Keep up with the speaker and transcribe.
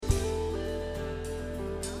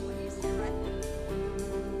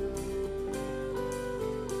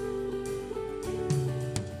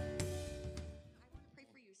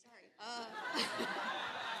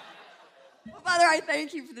I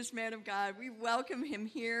thank you for this man of God. We welcome him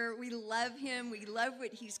here. We love him. We love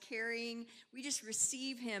what he's carrying. We just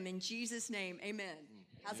receive him in Jesus' name. Amen.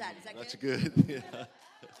 How's that? Is that That's good? good.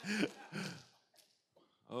 Yeah.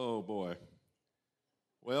 Oh, boy.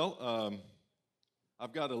 Well,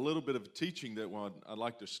 I've got a little bit of teaching that I'd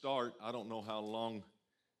like to start. I don't know how long.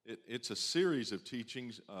 It's a series of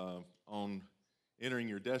teachings on entering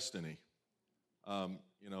your destiny.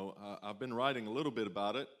 I've been writing a little bit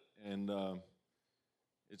about it, and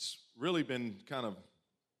it's really been kind of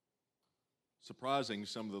surprising,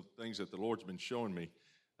 some of the things that the Lord's been showing me.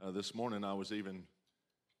 This morning I was even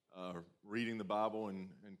reading the Bible and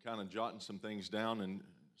kind of jotting some things down, and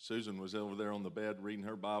Susan was over there on the bed reading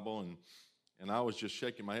her Bible, and I was just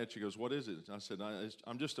shaking my head. She goes, "What is it?" And I said,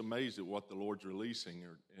 I'm just amazed at what the Lord's releasing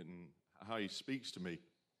and how He speaks to me.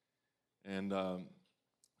 And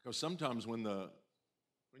because sometimes when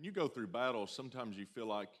you go through battles, sometimes you feel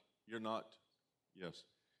like you're not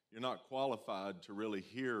qualified to really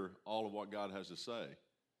hear all of what God has to say.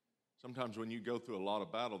 Sometimes when you go through a lot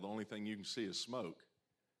of battle, the only thing you can see is smoke.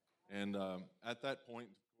 And at that point,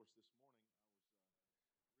 of course, this morning I was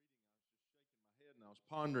reading, I was just shaking my head, and I was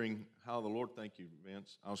pondering how the Lord, thank you,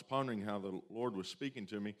 Vince, I was pondering how the Lord was speaking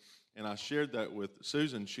to me, and I shared that with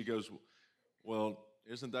Susan. She goes, "Well,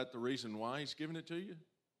 isn't that the reason why He's giving it to you?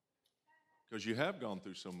 Because you have gone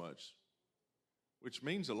through so much," which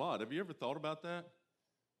means a lot. Have you ever thought about that?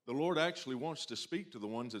 The Lord actually wants to speak to the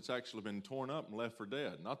ones that's actually been torn up and left for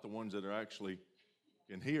dead, not the ones that are actually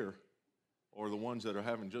can hear, or the ones that are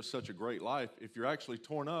having just such a great life. If you're actually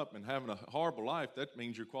torn up and having a horrible life, that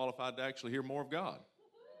means you're qualified to actually hear more of God.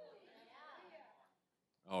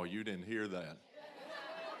 Oh, you didn't hear that.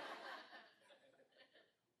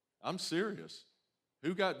 I'm serious.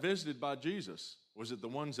 Who got visited by Jesus? Was it the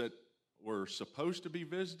ones that were supposed to be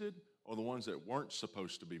visited, or the ones that weren't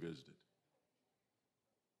supposed to be visited?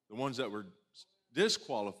 The ones that were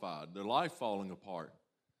disqualified, their life falling apart.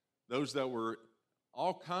 Those that were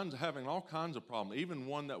having all kinds of problems. Even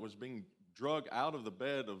one that was being drugged out of the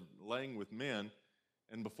bed of laying with men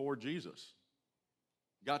and before Jesus.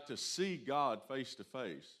 Got to see God face to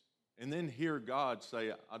face and then hear God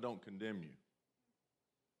say, "I don't condemn you."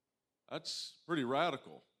 That's pretty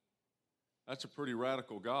radical. That's a pretty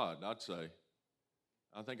radical God, I'd say.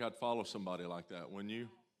 I think I'd follow somebody like that, wouldn't you?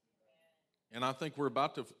 And I think we're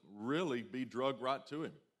about to really be drugged right to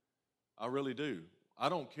Him. I really do. I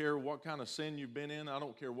don't care what kind of sin you've been in. I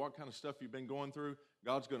don't care what kind of stuff you've been going through.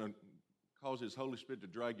 God's going to cause His Holy Spirit to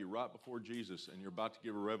drag you right before Jesus, and you're about to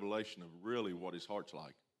give a revelation of really what His heart's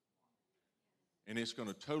like. And it's going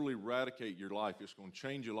to totally eradicate your life. It's going to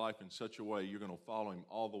change your life in such a way you're going to follow Him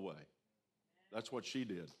all the way. That's what she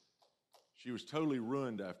did. She was totally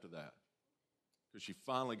ruined after that because she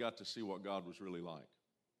finally got to see what God was really like.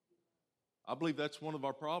 I believe that's one of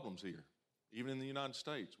our problems here, even in the United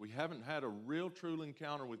States. We haven't had a real, true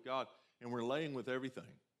encounter with God, and we're laying with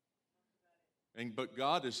everything. But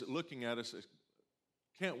God is looking at us,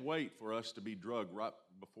 can't wait for us to be drugged right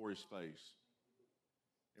before His face.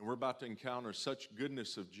 And we're about to encounter such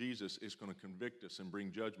goodness of Jesus, it's going to convict us and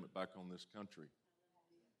bring judgment back on this country.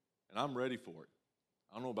 And I'm ready for it.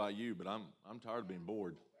 I don't know about you, but I'm tired of being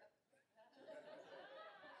bored.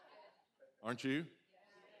 Aren't you?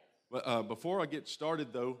 But before I get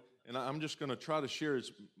started, though, and I'm just going to try to share as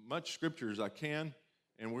much scripture as I can,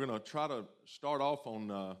 and we're going to try to start off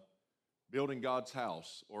on building God's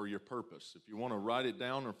house or your purpose. If you want to write it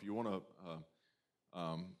down, or if you want to,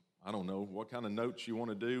 I don't know what kind of notes you want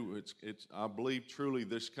to do. It's. I believe truly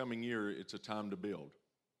this coming year, it's a time to build,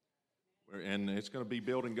 and it's going to be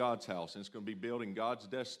building God's house, and it's going to be building God's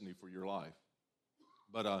destiny for your life.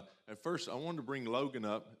 But at first, I wanted to bring Logan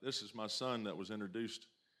up. This is my son that was introduced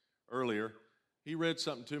earlier. He read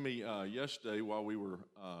something to me yesterday while we were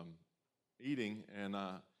eating, and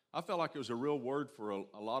I felt like it was a real word for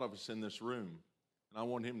a lot of us in this room, and I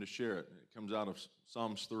want him to share it. It comes out of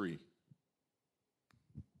Psalms 3.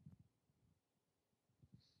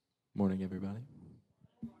 Morning, everybody.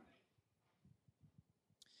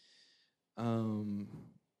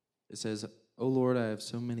 It says, "O Lord, I have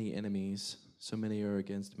so many enemies, so many are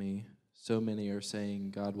against me, so many are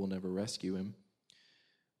saying God will never rescue him.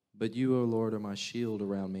 But you, O Lord, are my shield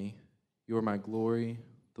around me. You are my glory,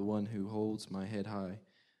 the one who holds my head high.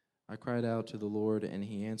 I cried out to the Lord, and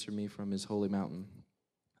He answered me from His holy mountain."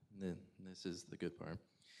 Then this is the good part.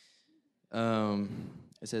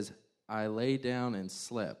 It says, "I lay down and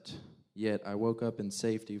slept, yet I woke up in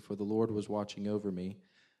safety, for the Lord was watching over me.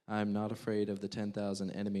 I am not afraid of the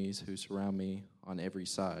 10,000 enemies who surround me on every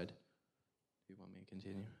side." Do you want me to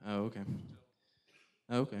continue? Oh, okay.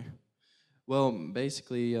 Okay. Well,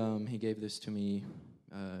 basically, he gave this to me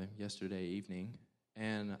yesterday evening,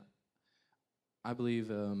 and I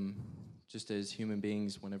believe just as human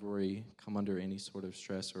beings, whenever we come under any sort of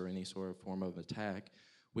stress or any sort of form of attack,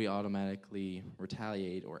 we automatically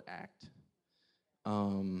retaliate or act.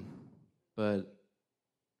 But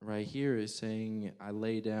right here is saying, I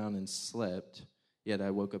lay down and slept, yet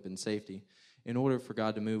I woke up in safety. In order for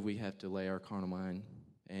God to move, we have to lay our carnal mind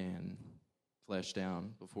and flesh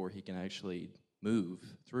down before he can actually move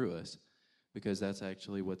through us, because that's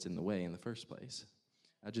actually what's in the way in the first place.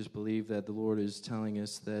 I just believe that the Lord is telling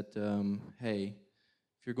us that, hey,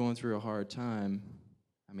 if you're going through a hard time,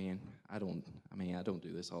 I don't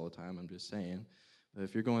do this all the time, I'm just saying, but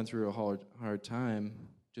if you're going through a hard time,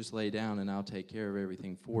 just lay down and I'll take care of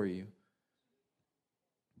everything for you.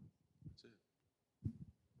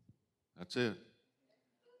 That's it.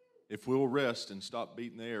 If we'll rest and stop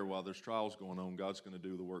beating the air while there's trials going on, God's going to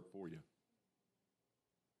do the work for you.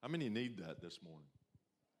 How many need that this morning?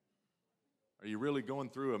 Are you really going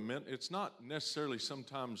through it's not necessarily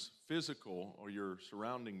sometimes physical or your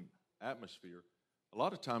surrounding atmosphere. A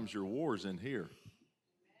lot of times your war is in here.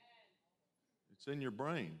 It's in your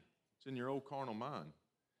brain. It's in your old carnal mind.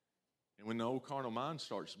 And when the old carnal mind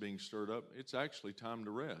starts being stirred up, it's actually time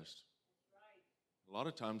to rest. A lot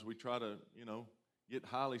of times we try to, get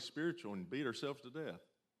highly spiritual and beat ourselves to death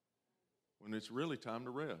when it's really time to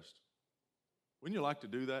rest. Wouldn't you like to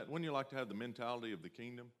do that? Wouldn't you like to have the mentality of the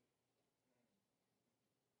kingdom?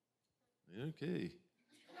 Okay.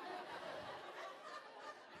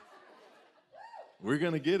 We're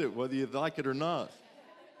going to get it whether you like it or not.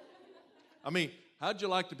 How'd you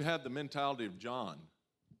like to have the mentality of John,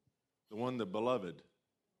 the beloved?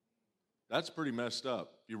 That's pretty messed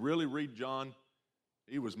up. If you really read John,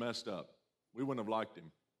 he was messed up. We wouldn't have liked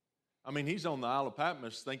him. He's on the Isle of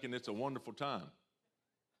Patmos thinking it's a wonderful time.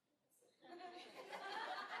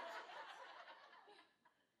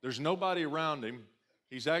 There's nobody around him.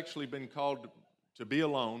 He's actually been called to be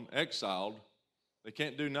alone, exiled. They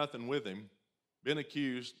can't do nothing with him. Been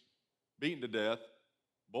accused, beaten to death,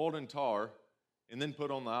 boiled in tar, and then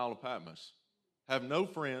put on the Isle of Patmos. Have no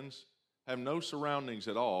friends, have no surroundings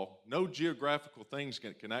at all. No geographical things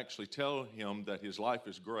can actually tell him that his life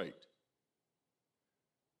is great.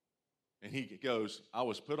 And he goes, I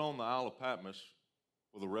was put on the Isle of Patmos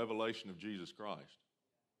for the revelation of Jesus Christ.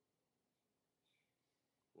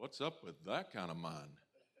 What's up with that kind of mind?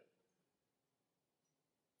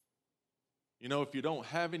 If you don't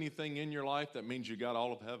have anything in your life, that means you got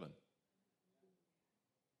all of heaven.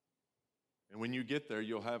 And when you get there,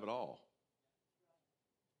 you'll have it all.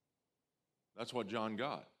 That's what John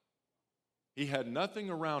got. He had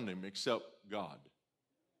nothing around him except God.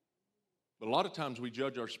 But a lot of times we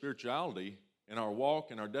judge our spirituality and our walk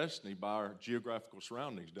and our destiny by our geographical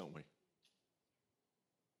surroundings, don't we?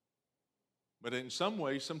 But in some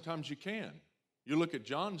ways, sometimes you can. You look at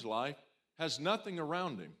John's life, has nothing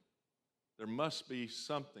around him. There must be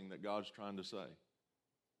something that God's trying to say.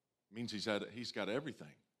 It means he's got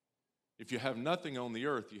everything. If you have nothing on the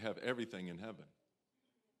earth, you have everything in heaven.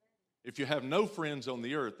 If you have no friends on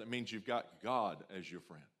the earth, that means you've got God as your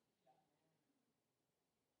friend.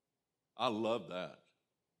 I love that.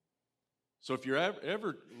 So if you're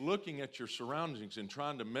ever looking at your surroundings and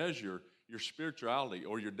trying to measure your spirituality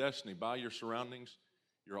or your destiny by your surroundings,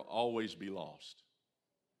 you'll always be lost.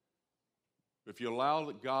 If you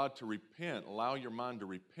allow God to repent, allow your mind to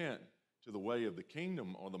repent to the way of the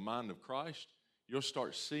kingdom or the mind of Christ, you'll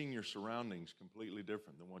start seeing your surroundings completely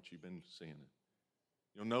different than what you've been seeing it.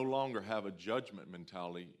 You'll no longer have a judgment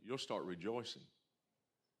mentality. You'll start rejoicing.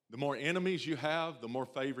 The more enemies you have, the more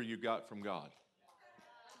favor you got from God.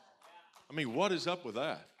 What is up with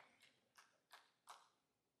that?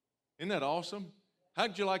 Isn't that awesome?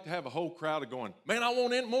 How'd you like to have a whole crowd of going, man, I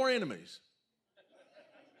want more enemies?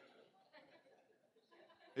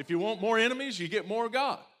 If you want more enemies, you get more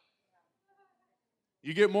God.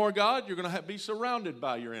 You get more God, you're going to be surrounded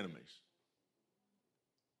by your enemies.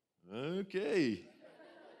 Okay.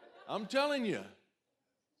 I'm telling you,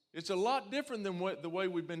 it's a lot different than the way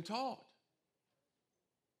we've been taught.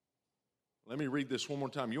 Let me read this one more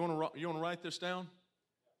time. You want to write this down?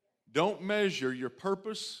 Don't measure your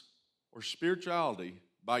purpose or spirituality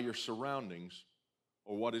by your surroundings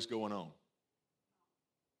or what is going on.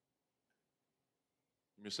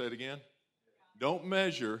 Let me say it again. Don't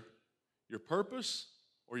measure your purpose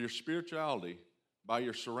or your spirituality by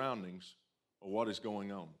your surroundings or what is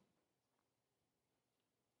going on.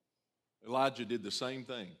 Elijah did the same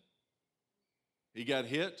thing. He got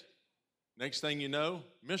hit. Next thing you know,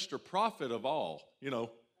 Mr. Prophet of all, and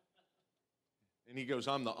he goes,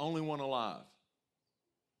 I'm the only one alive.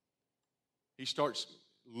 He starts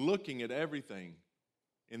looking at everything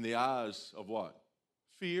in the eyes of what?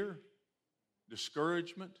 Fear,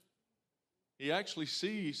 discouragement. He actually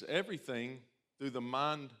sees everything through the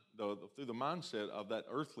mind, through the mindset of that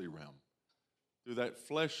earthly realm, through that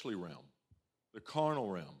fleshly realm, the carnal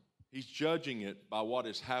realm. He's judging it by what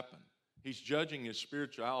has happened. He's judging his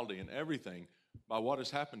spirituality and everything by what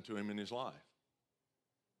has happened to him in his life.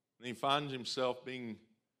 And he finds himself being,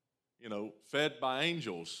 fed by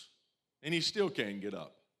angels, and he still can't get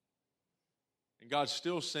up. And God's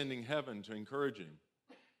still sending heaven to encourage him.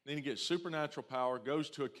 Then he gets supernatural power, goes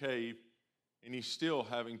to a cave, and he's still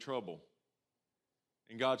having trouble.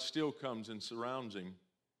 And God still comes and surrounds him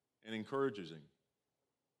and encourages him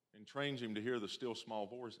and trains him to hear the still small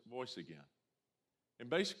voice again. And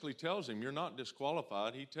basically tells him, you're not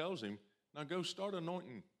disqualified. He tells him, now go start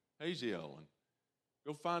anointing Hazael and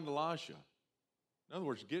go find Elisha. In other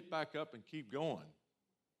words, get back up and keep going.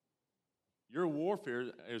 Your warfare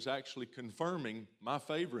is actually confirming my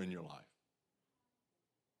favor in your life.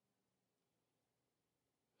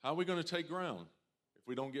 How are we going to take ground if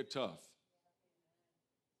we don't get tough?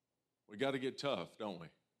 We got to get tough, don't we?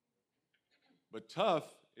 But tough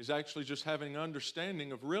is actually just having an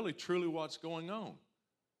understanding of really, truly what's going on.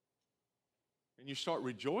 And you start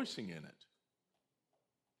rejoicing in it.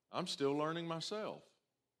 I'm still learning myself.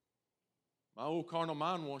 My old carnal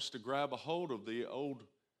mind wants to grab a hold of the old,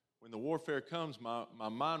 when the warfare comes, my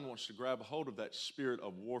mind wants to grab a hold of that spirit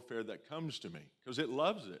of warfare that comes to me because it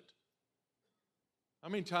loves it. How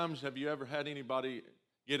many times have you ever had anybody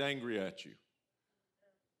get angry at you?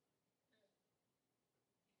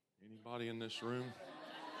 Anybody in this room?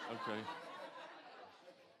 Okay.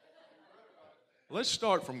 Let's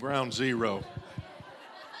start from ground zero.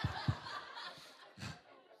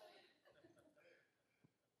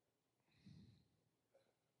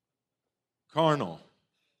 Carnal.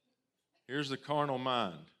 Here's the carnal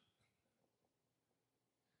mind.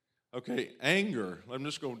 Okay, anger. I'm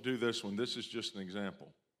just going to do this one. This is just an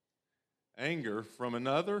example. Anger from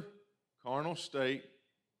another carnal state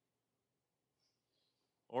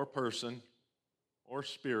or person or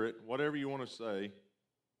spirit, whatever you want to say,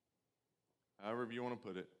 however you want to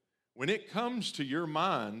put it. When it comes to your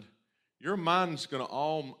mind's going to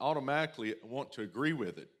automatically want to agree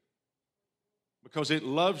with it because it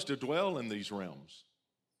loves to dwell in these realms.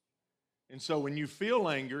 And so when you feel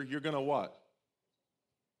anger, you're going to what?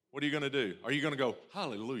 What are you going to do? Are you going to go,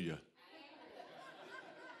 hallelujah?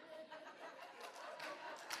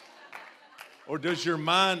 Or does your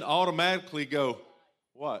mind automatically go,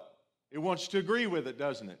 what? It wants to agree with it,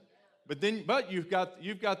 doesn't it? But you've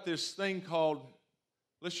got this thing called,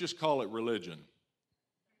 let's just call it religion.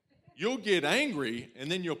 You'll get angry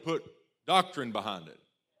and then you'll put doctrine behind it.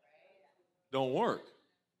 Don't work.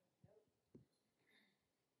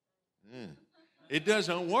 It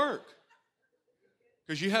doesn't work.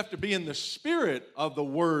 Because you have to be in the spirit of the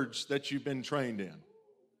words that you've been trained in.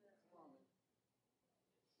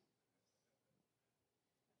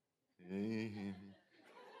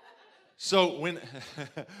 So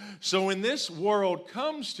when this world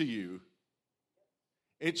comes to you,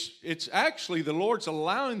 it's actually the Lord's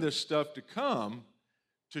allowing this stuff to come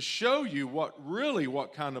to show you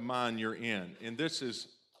what kind of mind you're in. And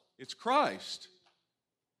it's Christ.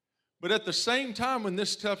 But at the same time, when this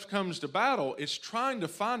stuff comes to battle, it's trying to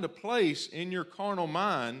find a place in your carnal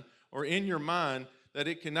mind or in your mind that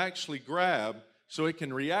it can actually grab so it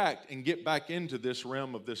can react and get back into this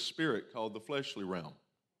realm of this spirit called the fleshly realm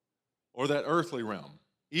or that earthly realm,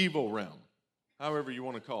 evil realm, however you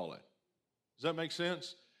want to call it. Does that make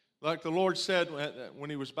sense? Like the Lord said when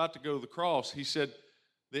he was about to go to the cross, he said,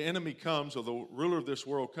 the enemy comes or the ruler of this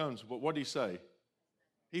world comes, but what did he say?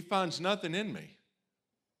 He finds nothing in me.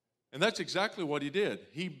 And that's exactly what he did.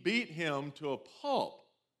 He beat him to a pulp.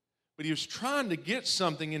 But he was trying to get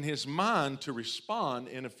something in his mind to respond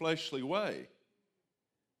in a fleshly way.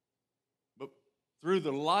 But through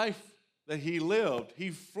the life that he lived,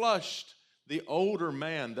 he flushed the older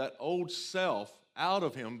man, that old self, out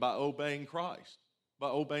of him by obeying Christ, by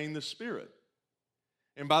obeying the Spirit.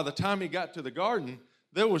 And by the time he got to the garden,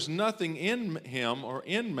 there was nothing in him or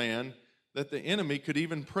in man that the enemy could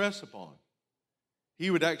even press upon. He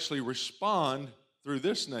would actually respond through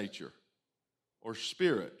this nature or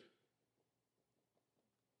spirit.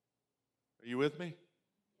 Are you with me?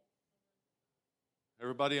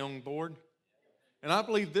 Everybody on board? And I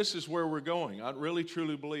believe this is where we're going. I really,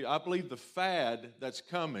 truly believe. I believe the fad that's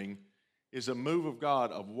coming is a move of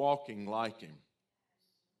God of walking like Him.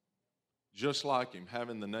 Just like Him,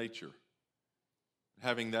 having the nature,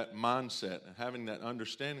 having that mindset, and having that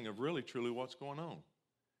understanding of really, truly what's going on.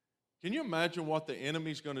 Can you imagine what the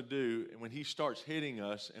enemy's going to do when he starts hitting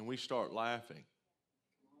us and we start laughing?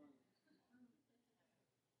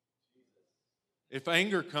 If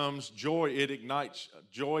anger comes, joy, it ignites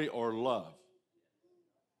joy or love.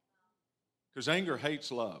 Because anger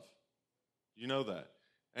hates love. You know that.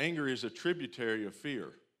 Anger is a tributary of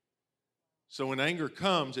fear. So when anger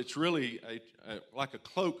comes, it's really like a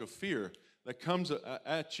cloak of fear that comes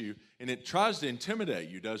at you, and it tries to intimidate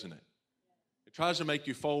you, doesn't it? It tries to make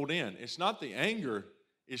you fold in. It's not the anger,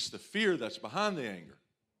 it's the fear that's behind the anger.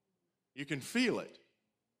 You can feel it.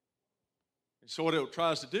 And so what it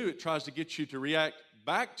tries to do, it tries to get you to react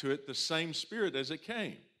back to it the same spirit as it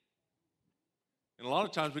came. And a lot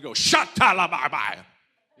of times we go, "Shat-ta-la-ba-ba,"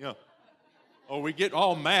 or we get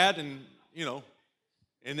all mad and,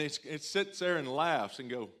 and it sits there and laughs and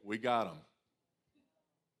go, "We got them."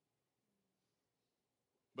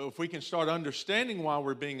 But if we can start understanding why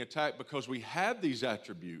we're being attacked because we have these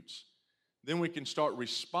attributes, then we can start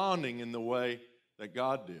responding in the way that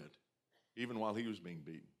God did, even while he was being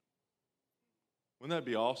beaten. Wouldn't that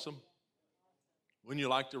be awesome? Wouldn't you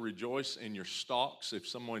like to rejoice in your stocks if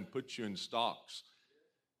someone puts you in stocks?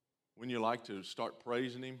 Wouldn't you like to start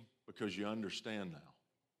praising him because you understand now?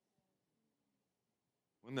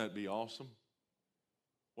 Wouldn't that be awesome?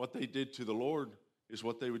 What they did to the Lord is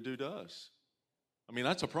what they would do to us. I mean,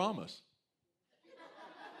 that's a promise.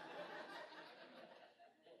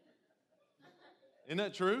 Isn't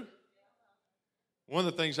that true? One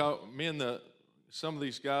of the things some of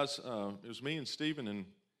these guys, it was me and Stephen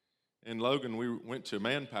and Logan, we went to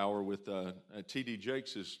Manpower with at T.D.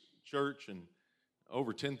 Jakes' church, and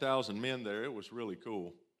over 10,000 men there. It was really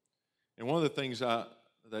cool. And one of the things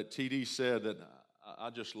that T.D. said that I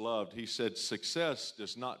just loved, he said, "Success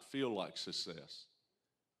does not feel like success."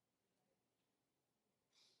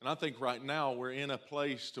 And I think right now we're in a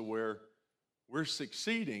place to where we're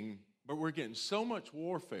succeeding, but we're getting so much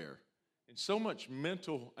warfare and so much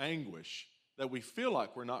mental anguish that we feel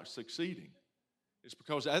like we're not succeeding. It's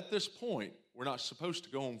because at this point, we're not supposed to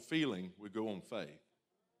go on feeling, we go on faith.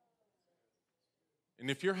 And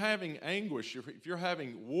if you're having anguish, if you're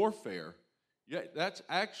having warfare, that's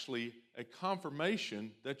actually a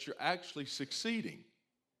confirmation that you're actually succeeding.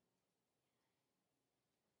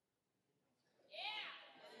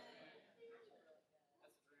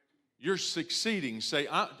 You're succeeding.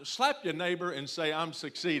 Slap your neighbor and say, "I'm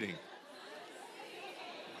succeeding."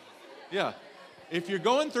 Yeah. If you're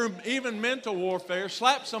going through even mental warfare,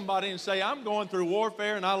 slap somebody and say, "I'm going through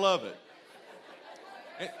warfare and I love it."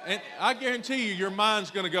 And I guarantee you, your mind's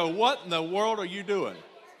going to go, "What in the world are you doing?"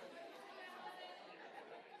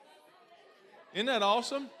 Isn't that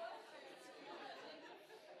awesome?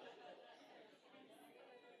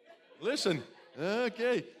 Listen,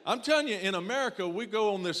 okay. I'm telling you, in America, we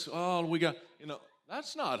go on this,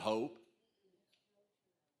 that's not hope.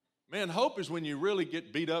 Man, hope is when you really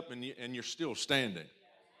get beat up and you're still standing.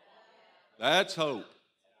 That's hope.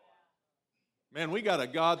 Man, we got a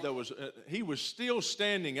God that he was still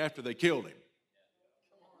standing after they killed him.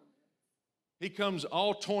 He comes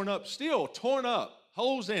all torn up, still torn up,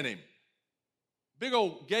 holes in him. Big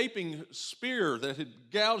old gaping spear that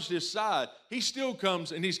had gouged his side. He still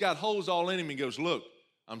comes and he's got holes all in him and goes, "Look,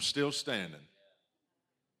 I'm still standing."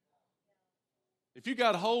 If you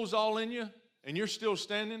got holes all in you and you're still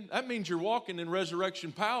standing, that means you're walking in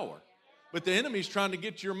resurrection power. But the enemy's trying to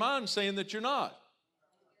get to your mind saying that you're not.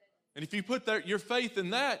 And if you put your faith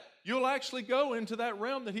in that, you'll actually go into that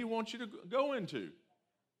realm that he wants you to go into.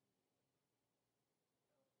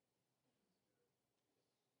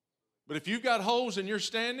 But if you've got holes and you're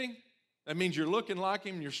standing, that means you're looking like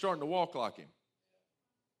him and you're starting to walk like him.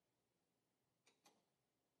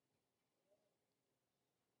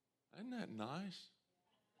 Isn't that nice?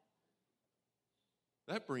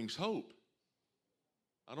 That brings hope.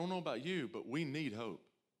 I don't know about you, but we need hope.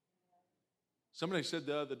 Somebody said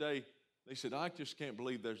the other day, they said, "I just can't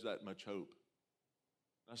believe there's that much hope."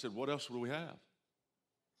 I said, "What else would we have?"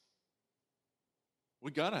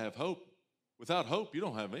 We got to have hope. Without hope, you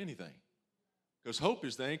don't have anything. Because hope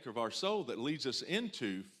is the anchor of our soul that leads us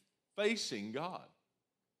into facing God.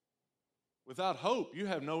 Without hope, you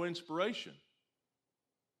have no inspiration.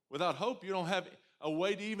 Without hope, you don't have a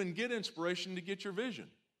way to even get inspiration to get your vision.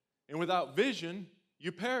 And without vision,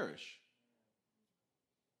 you perish.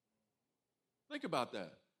 Think about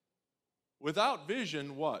that. Without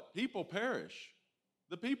vision, what? People perish.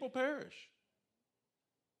 The people perish.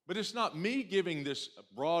 But it's not me giving this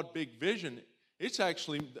broad, big vision. It's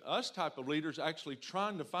actually us type of leaders actually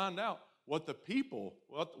trying to find out what the people,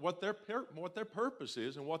 what their purpose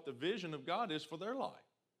is and what the vision of God is for their life.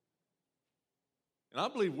 And I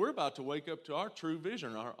believe we're about to wake up to our true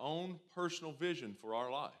vision, our own personal vision for our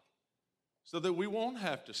life, so that we won't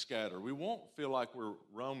have to scatter. We won't feel like we're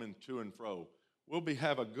roaming to and fro. We'll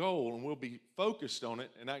have a goal, and we'll be focused on it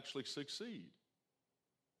and actually succeed.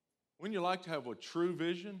 Wouldn't you like to have a true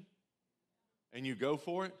vision and you go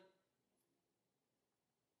for it?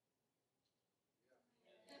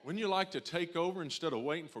 Wouldn't you like to take over instead of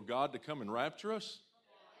waiting for God to come and rapture us?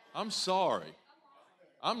 I'm sorry.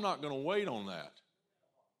 I'm not going to wait on that.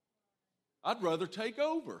 I'd rather take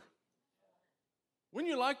over.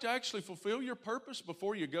 Wouldn't you like to actually fulfill your purpose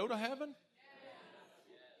before you go to heaven?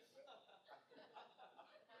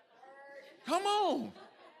 Come on.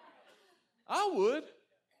 I would.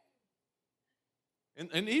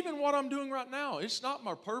 And even what I'm doing right now, it's not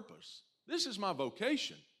my purpose. This is my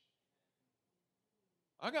vocation.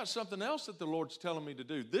 I got something else that the Lord's telling me to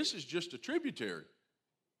do. This is just a tributary.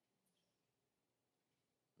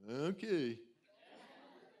 Okay.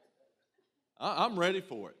 I'm ready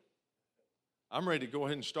for it. I'm ready to go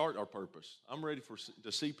ahead and start our purpose. I'm ready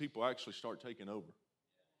to see people actually start taking over.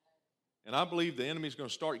 And I believe the enemy's going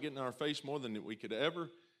to start getting in our face more than we could ever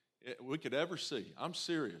see. I'm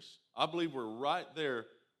serious. I believe we're right there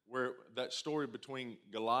where that story between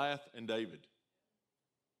Goliath and David.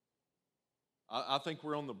 I think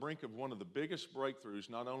we're on the brink of one of the biggest breakthroughs,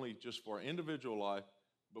 not only just for our individual life,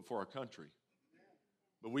 but for our country.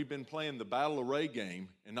 But we've been playing the battle array game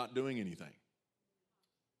and not doing anything.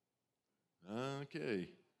 Okay.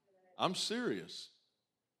 I'm serious.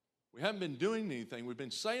 We haven't been doing anything. We've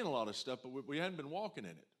been saying a lot of stuff, but we haven't been walking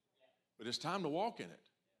in it. But it's time to walk in it.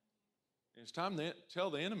 And it's time to tell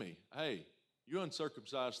the enemy, hey, you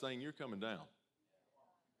uncircumcised thing, you're coming down.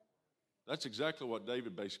 That's exactly what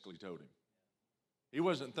David basically told him. He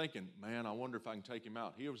wasn't thinking, man, I wonder if I can take him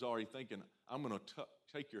out. He was already thinking, I'm going to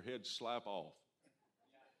take your head slap off.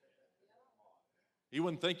 He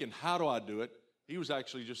wasn't thinking, how do I do it? He was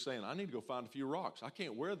actually just saying, I need to go find a few rocks. I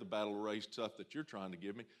can't wear the battle array stuff that you're trying to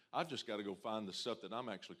give me. I've just got to go find the stuff that I'm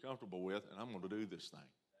actually comfortable with, and I'm going to do this thing.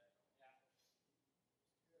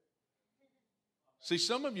 See,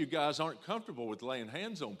 some of you guys aren't comfortable with laying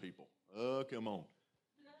hands on people. Oh, come on.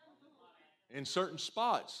 In certain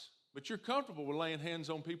spots. But you're comfortable with laying hands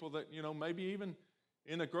on people that, maybe even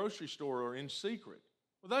in a grocery store or in secret.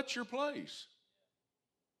 Well, that's your place.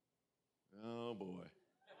 Oh, boy.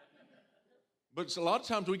 But a lot of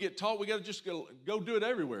times we get taught we got to just go do it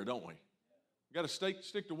everywhere, don't we? We got to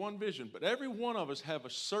stick to one vision. But every one of us have a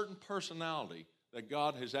certain personality that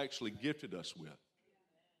God has actually gifted us with.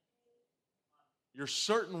 You're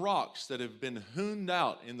certain rocks that have been hewn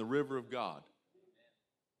out in the river of God,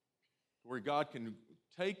 where God can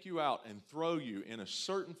take you out and throw you in a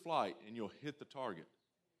certain flight and you'll hit the target.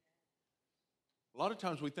 A lot of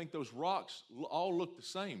times we think those rocks all look the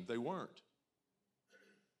same. They weren't.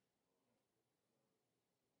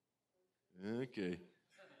 Okay.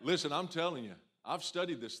 Listen, I'm telling you, I've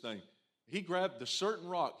studied this thing. He grabbed the certain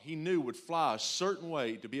rock he knew would fly a certain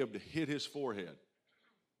way to be able to hit his forehead.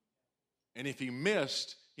 And if he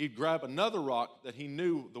missed, he'd grab another rock that he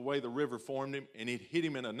knew the way the river formed him, and he'd hit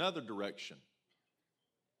him in another direction.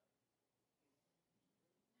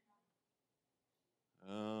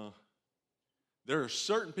 There are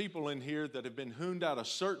certain people in here that have been hewn out a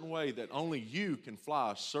certain way that only you can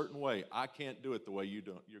fly a certain way. I can't do it the way you're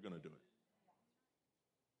going to do it.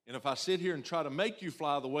 And if I sit here and try to make you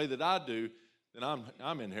fly the way that I do, then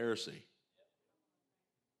I'm in heresy.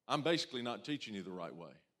 I'm basically not teaching you the right way.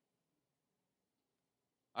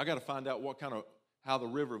 I got to find out how the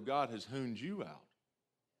river of God has hewn you out.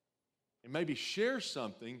 And maybe share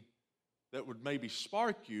something that would maybe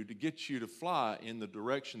spark you to get you to fly in the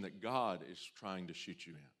direction that God is trying to shoot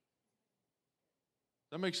you in.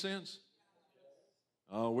 Does that make sense?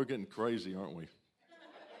 Oh, we're getting crazy, aren't we?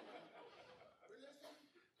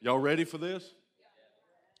 Y'all ready for this?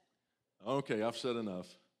 Okay, I've said enough.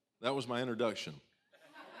 That was my introduction.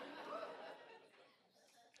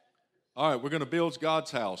 All right, we're going to build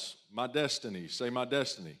God's house. My destiny. Say my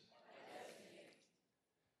destiny.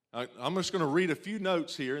 I'm just going to read a few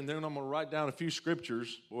notes here, and then I'm going to write down a few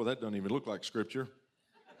scriptures. Boy, that doesn't even look like scripture.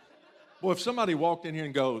 Boy, if somebody walked in here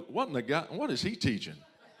and go, what is he teaching?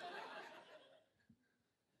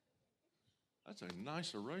 That's a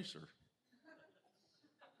nice eraser.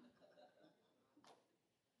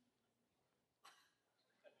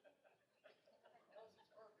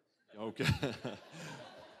 Okay.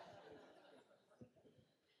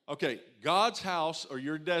 Okay, God's house or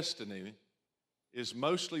your destiny is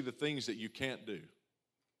mostly the things that you can't do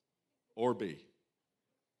or be.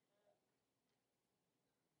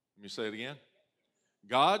 Let me say it again.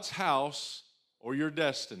 God's house or your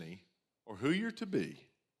destiny or who you're to be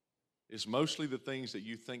is mostly the things that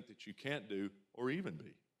you think that you can't do or even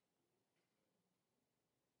be.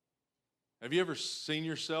 Have you ever seen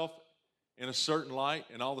yourself in a certain light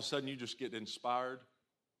and all of a sudden you just get inspired?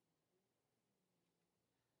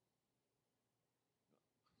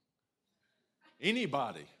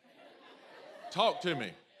 Anybody? Talk to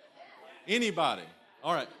me. Anybody?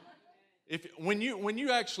 All right. When you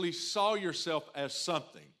actually saw yourself as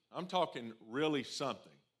something, I'm talking really something,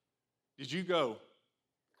 did you go,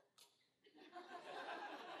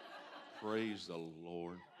 praise the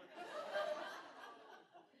Lord?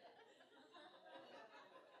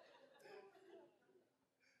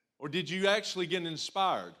 Or did you actually get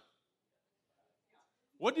inspired?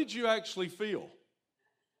 What did you actually feel?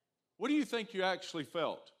 What do you think you actually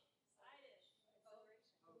felt?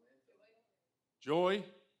 Joy,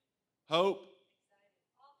 hope,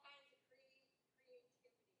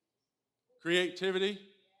 creativity.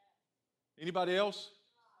 Anybody else?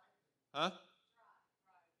 Huh?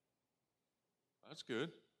 That's good.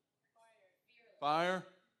 Fire.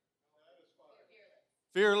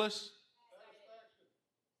 Fearless.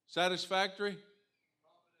 Satisfactory.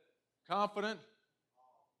 Confident.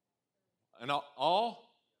 And all.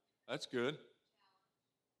 That's good.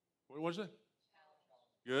 What was it?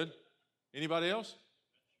 Good. Anybody else?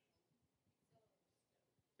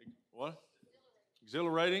 What?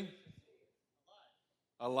 Exhilarating.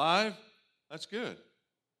 Alive. That's good.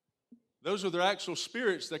 Those are the actual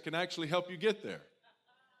spirits that can actually help you get there.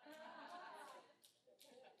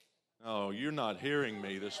 Oh, you're not hearing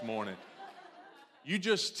me this morning. You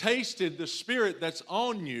just tasted the spirit that's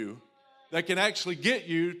on you that can actually get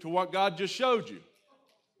you to what God just showed you.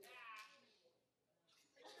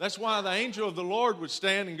 That's why the angel of the Lord would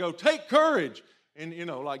stand and go, take courage. And,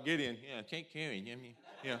 like Gideon, take courage.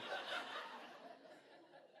 Yeah.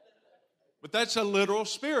 But that's a literal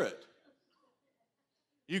spirit.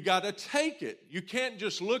 You got to take it. You can't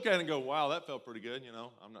just look at it and go, wow, that felt pretty good.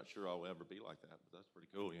 I'm not sure I'll ever be like that, but that's pretty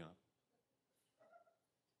cool,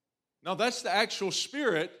 No, that's the actual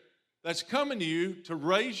spirit that's coming to you to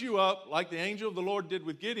raise you up like the angel of the Lord did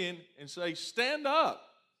with Gideon and say, stand up.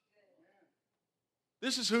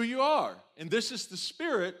 This is who you are, and this is the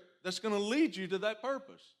spirit that's going to lead you to that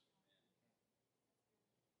purpose.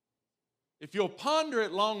 If you'll ponder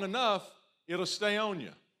it long enough, it'll stay on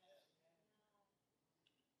you.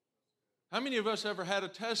 How many of us ever had a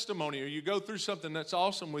testimony or you go through something that's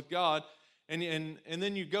awesome with God and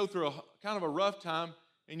then you go through a kind of a rough time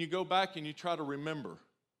and you go back and you try to remember.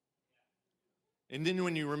 And then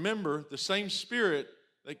when you remember, the same spirit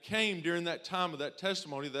that came during that time of that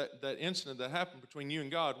testimony, that incident that happened between you and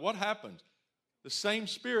God, what happened? The same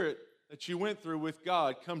spirit that you went through with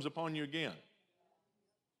God comes upon you again.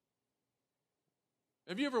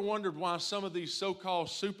 Have you ever wondered why some of these so-called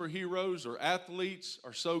superheroes or athletes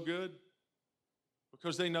are so good?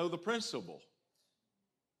 Because they know the principle.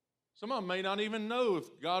 Some of them may not even know if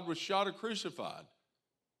God was shot or crucified.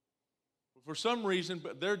 But for some reason,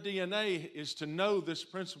 their DNA is to know this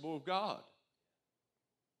principle of God.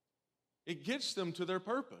 It gets them to their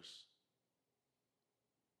purpose.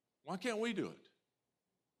 Why can't we do it?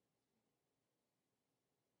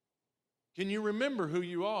 Can you remember who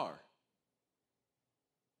you are?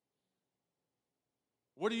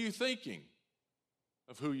 What are you thinking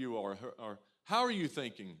of who you are? Or how are you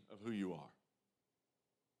thinking of who you are?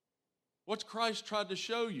 What's Christ tried to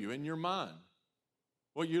show you in your mind?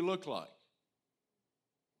 What you look like?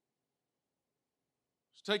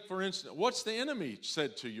 Take, for instance, what's the enemy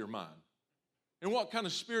said to your mind? And what kind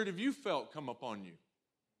of spirit have you felt come upon you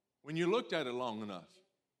when you looked at it long enough?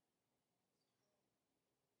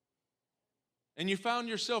 And you found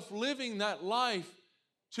yourself living that life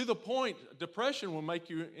to the point depression will make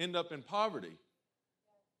you end up in poverty.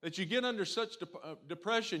 That you get under such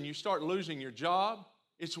depression, you start losing your job.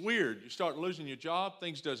 It's weird. You start losing your job,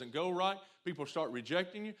 things doesn't go right, people start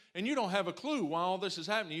rejecting you, and you don't have a clue why all this is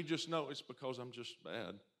happening. You just know it's because I'm just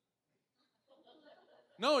bad.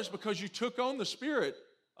 No, it's because you took on the spirit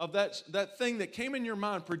of that thing that came in your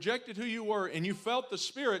mind, projected who you were, and you felt the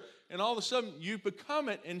spirit, and all of a sudden you become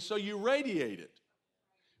it, and so you radiate it.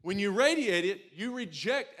 When you radiate it, you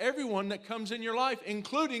reject everyone that comes in your life,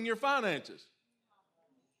 including your finances.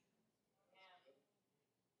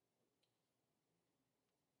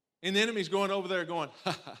 And the enemy's going over there going,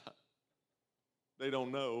 ha, ha, ha. They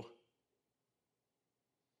don't know.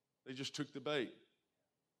 They just took the bait.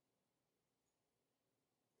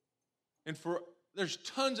 And there's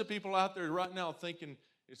tons of people out there right now thinking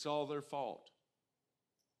it's all their fault.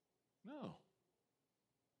 No.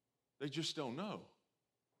 They just don't know.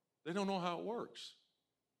 They don't know how it works.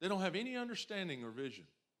 They don't have any understanding or vision.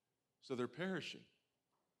 so they're perishing.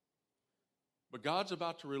 But God's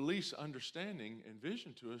about to release understanding and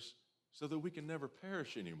vision to us so that we can never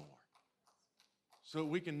perish anymore, so that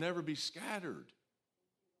we can never be scattered.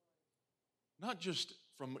 Not just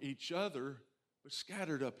from each other, but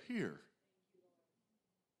scattered up here.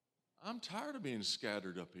 I'm tired of being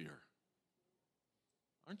scattered up here.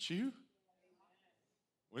 Aren't you?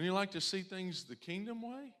 Wouldn't you like to see things the kingdom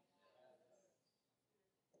way?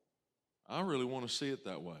 I really want to see it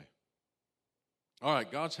that way. All right,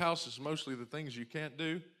 God's house is mostly the things you can't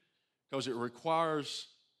do because it requires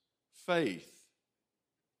faith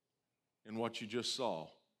in what you just saw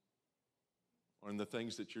or in the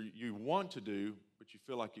things that you want to do, but you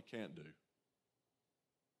feel like you can't do.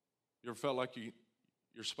 You ever felt like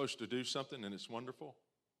you're supposed to do something and it's wonderful?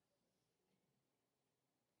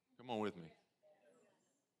 Come on with me.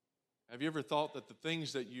 Have you ever thought that the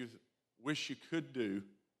things that you wish you could do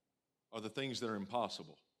are the things that are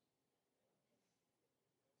impossible?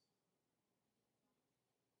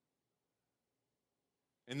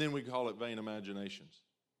 And then we call it vain imaginations.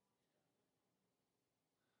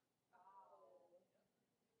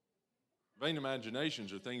 Vain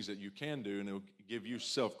imaginations are things that you can do and it will give you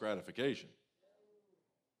self-gratification.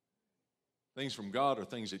 Things from God are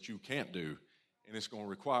things that you can't do, and it's going to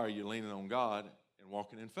require you leaning on God and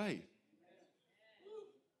walking in faith.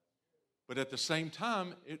 But at the same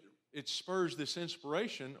time, it spurs this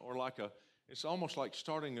inspiration, or it's almost like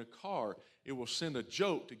starting a car. It will send a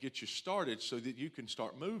jolt to get you started so that you can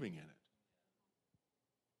start moving in it.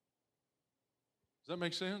 Does that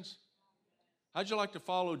make sense? How'd you like to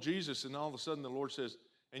follow Jesus and all of a sudden the Lord says,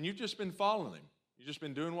 and you've just been following him. You've just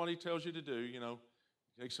been doing what he tells you to do,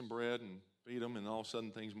 take some bread and feed them and all of a sudden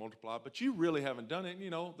things multiply. But you really haven't done it.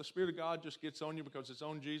 The Spirit of God just gets on you because it's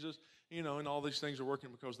on Jesus, and all these things are working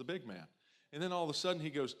because of the big man. And then all of a sudden he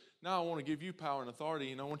goes, now I want to give you power and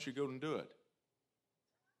authority, and I want you to go and do it.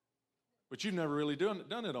 But you've never really done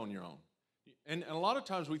it on your own. And a lot of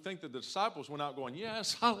times we think that the disciples went out going,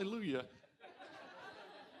 yes, hallelujah,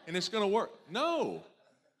 and it's going to work. No.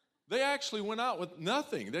 They actually went out with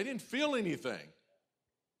nothing. They didn't feel anything.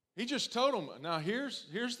 He just told them, now here's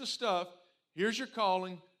the stuff. Here's your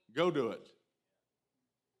calling. Go do it.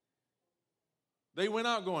 They went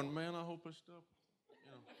out going, man, I hope this stuff,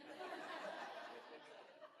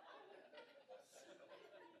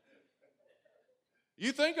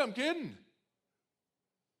 You think I'm kidding?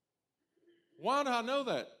 Why do I know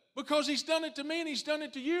that? Because he's done it to me and he's done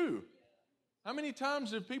it to you. How many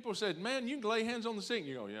times have people said, man, you can lay hands on the sick? And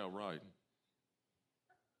you go, yeah, right.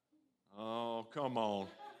 Oh, come on.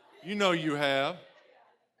 You know you have.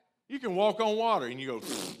 You can walk on water and you go,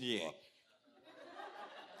 yeah.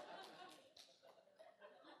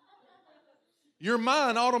 Your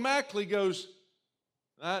mind automatically goes,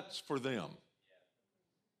 that's for them.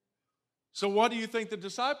 So what do you think the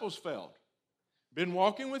disciples felt? Been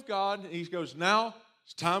walking with God, and he goes, now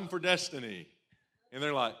it's time for destiny. And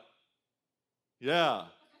they're like, yeah.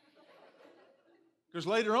 Because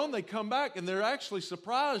later on they come back and they're actually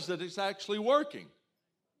surprised that it's actually working.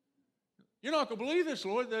 You're not going to believe this,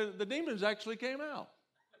 Lord. The demons actually came out.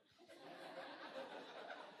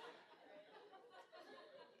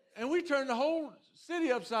 And we turned the whole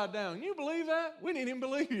city upside down. Can you believe that? We didn't even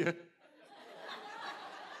believe you.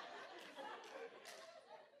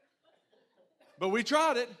 But we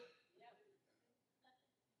tried it.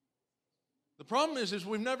 The problem is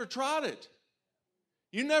we've never tried it.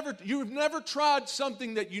 You've never tried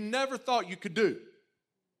something that you never thought you could do.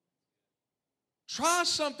 Try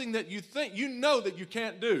something that you think you know that you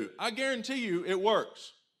can't do. I guarantee you it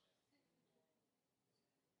works.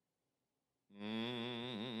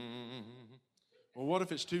 Well, what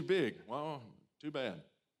if it's too big? Well, too bad.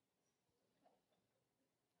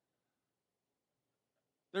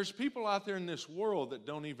 There's people out there in this world that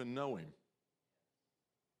don't even know him,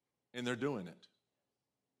 and they're doing it.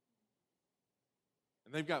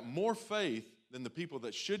 And they've got more faith than the people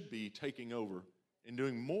that should be taking over and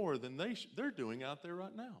doing more than they're doing out there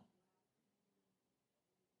right now.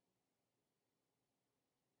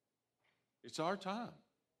 It's our time.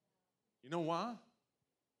 You know why?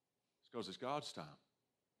 It's because it's God's time.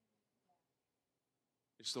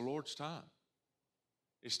 It's the Lord's time.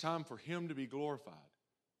 It's time for him to be glorified.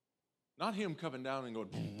 Not him coming down and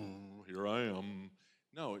going, here I am.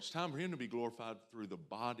 No, it's time for him to be glorified through the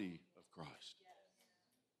body of Christ.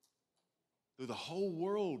 Through the whole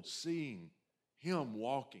world seeing him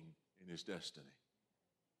walking in his destiny.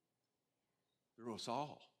 Through us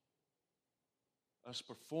all. Us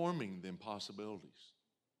performing the impossibilities.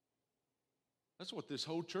 That's what this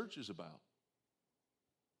whole church is about.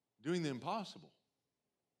 Doing the impossible.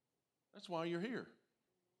 That's why you're here.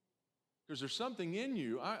 Because there's something in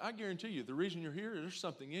you, I guarantee you, the reason you're here, there's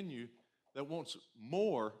something in you that wants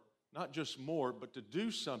more, not just more, but to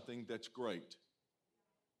do something that's great.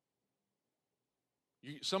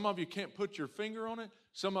 Some of you can't put your finger on it.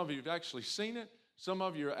 Some of you have actually seen it. Some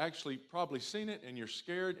of you are actually probably seen it, and you're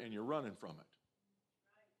scared, and you're running from it.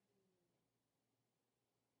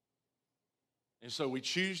 And so we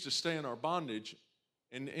choose to stay in our bondage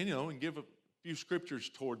and give a few scriptures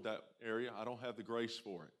toward that area. I don't have the grace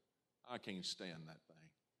for it. I can't stand that thing.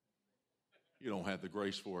 You don't have the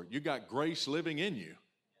grace for it. You got grace living in you.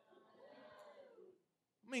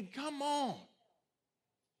 I mean, come on.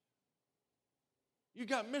 You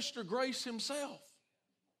got Mr. Grace himself.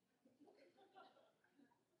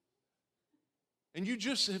 And you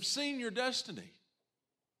just have seen your destiny.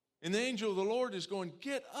 And the angel of the Lord is going,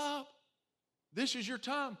 get up. This is your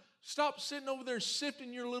time. Stop sitting over there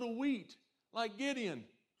sifting your little wheat like Gideon.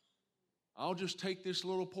 I'll just take this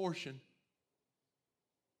little portion.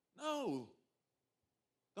 No.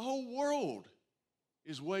 The whole world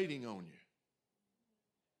is waiting on you.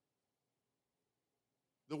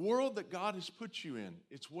 The world that God has put you in,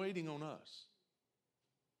 it's waiting on us.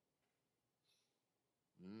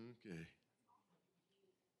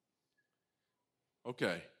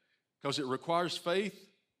 Okay. Because it requires faith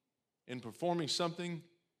in performing something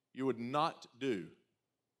you would not do.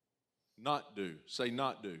 Not do. Say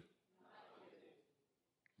not do.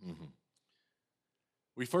 Mm-hmm.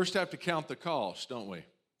 We first have to count the cost, don't we?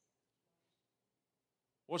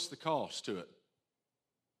 What's the cost to it?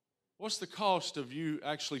 What's the cost of you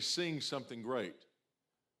actually seeing something great?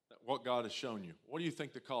 What God has shown you. What do you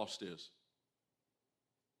think the cost is?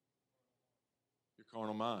 Your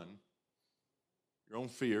carnal mind. Your own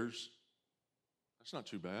fears. That's not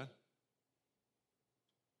too bad.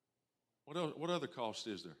 What other cost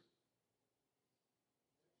is there?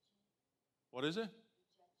 What is it?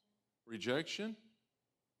 Rejection.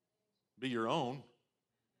 Be your own.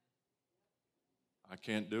 I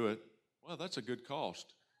can't do it. Well, that's a good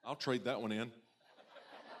cost. I'll trade that one in.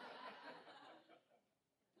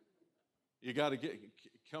 You got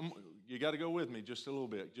to go with me just a little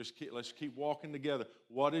bit. Let's keep walking together.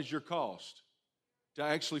 What is your cost to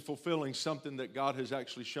actually fulfilling something that God has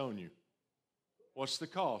actually shown you? What's the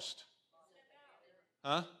cost?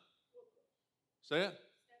 Huh? Say it.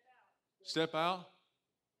 Step out.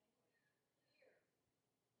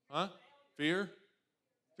 Huh? Fear?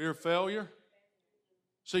 Fear of failure?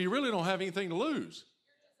 So you really don't have anything to lose.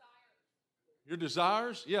 Your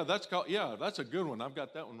desires? Yeah, that's a good one. I've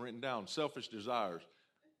got that one written down. Selfish desires.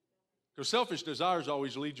 Because selfish desires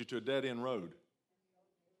always lead you to a dead-end road.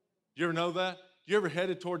 You ever know that? You ever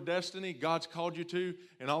headed toward destiny God's called you to,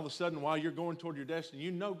 and all of a sudden while you're going toward your destiny,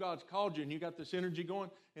 you know God's called you and you got this energy going,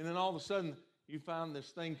 and then all of a sudden you find this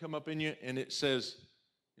thing come up in you and it says,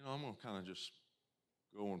 I'm going to kind of just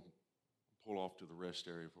go and pull off to the rest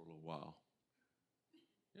area for a little while.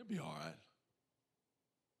 It'll be all right.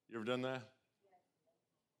 You ever done that?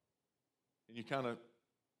 And you kind of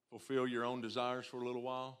fulfill your own desires for a little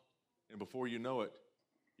while, and before you know it,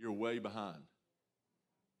 you're way behind.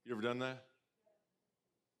 You ever done that?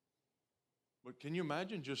 But can you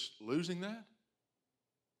imagine just losing that?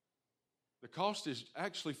 The cost is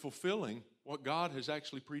actually fulfilling what God has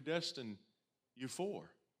actually predestined you for.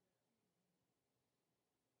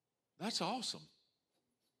 That's awesome.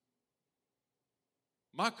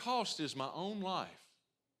 My cost is my own life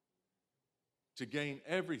to gain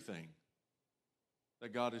everything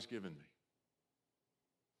that God has given me.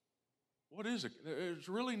 What is it? There's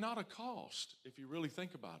really not a cost if you really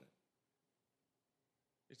think about it.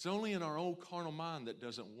 It's only in our old carnal mind that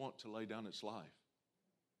doesn't want to lay down its life.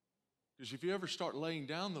 Because if you ever start laying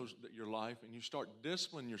down your life and you start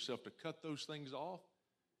disciplining yourself to cut those things off,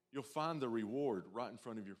 you'll find the reward right in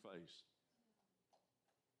front of your face.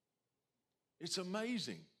 It's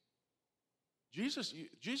amazing.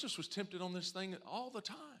 Jesus was tempted on this thing all the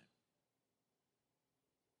time.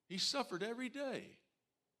 He suffered every day,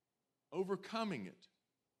 overcoming it.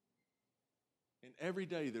 And every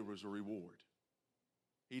day there was a reward.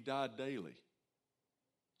 He died daily.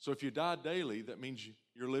 So if you die daily, that means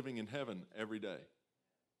you're living in heaven every day.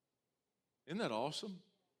 Isn't that awesome?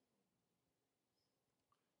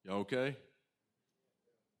 You okay?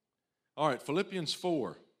 All right, Philippians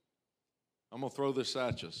 4. I'm going to throw this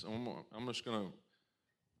at you. I'm just going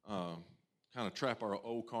to kind of trap our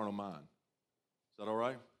old carnal mind. Is that all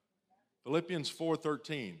right? Philippians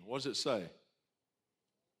 4:13. What does it say?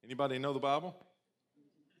 Anybody know the Bible?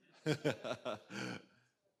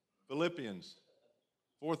 Philippians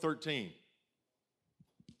 4:13.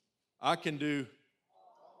 I can do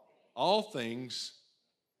all things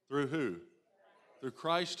through who? through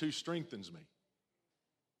Christ who strengthens me.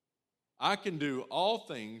 I can do all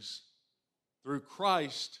things through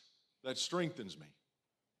Christ that strengthens me.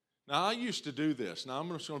 Now, I used to do this. Now, I'm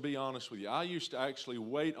just going to be honest with you. I used to actually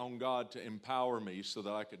wait on God to empower me so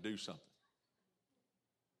that I could do something.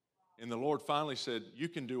 And the Lord finally said, you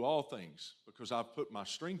can do all things because I've put my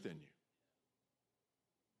strength in you.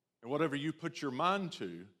 And whatever you put your mind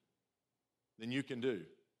to, then you can do.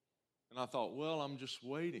 And I thought, well, I'm just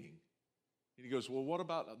waiting. And he goes, well, what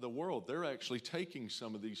about the world? They're actually taking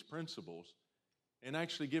some of these principles and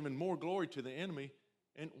actually giving more glory to the enemy.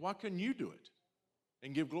 And why couldn't you do it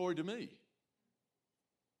and give glory to me?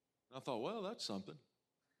 And I thought, well, that's something.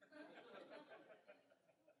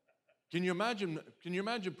 Can you imagine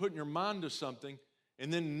putting your mind to something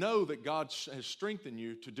and then know that God has strengthened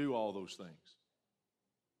you to do all those things?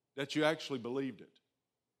 That you actually believed it.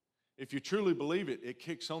 If you truly believe it, it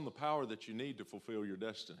kicks on the power that you need to fulfill your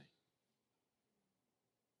destiny.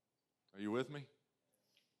 Are you with me?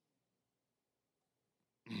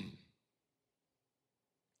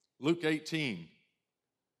 Luke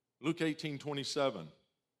 18:27.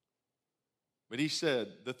 But he said,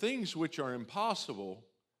 the things which are impossible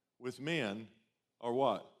with men are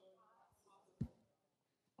what?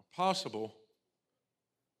 Are possible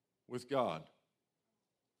with God.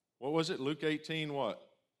 What was it? Luke 18 what?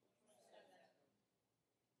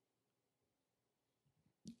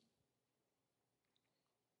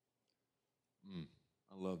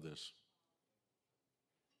 I love this.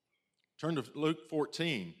 Turn to Luke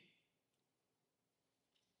 14.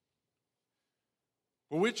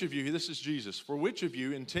 For which of you, this is Jesus, for which of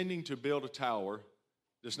you intending to build a tower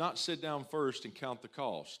does not sit down first and count the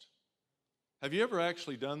cost? Have you ever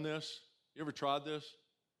actually done this? You ever tried this?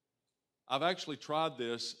 I've actually tried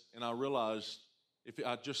this, and I realized if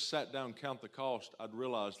I just sat down and count the cost, I'd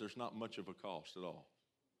realize there's not much of a cost at all.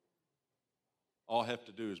 All I have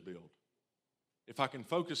to do is build. If I can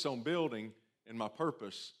focus on building and my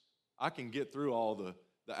purpose, I can get through all the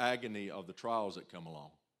agony of the trials that come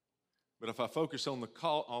along. But if I focus on the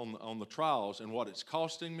trials and what it's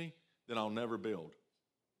costing me, then I'll never build.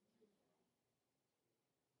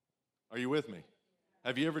 Are you with me?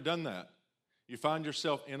 Have you ever done that? You find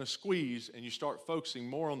yourself in a squeeze and you start focusing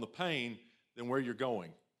more on the pain than where you're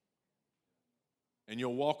going. And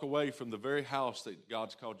you'll walk away from the very house that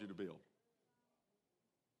God's called you to build.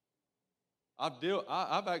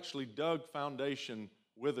 I've actually dug foundation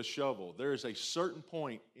with a shovel. There is a certain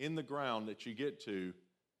point in the ground that you get to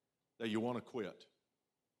that you want to quit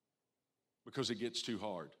because it gets too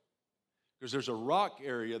hard. Because there's a rock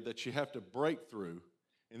area that you have to break through,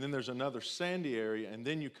 and then there's another sandy area, and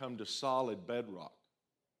then you come to solid bedrock.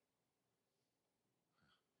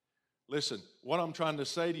 Listen, what I'm trying to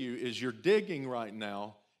say to you is you're digging right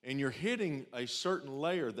now, and you're hitting a certain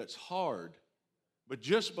layer that's hard, but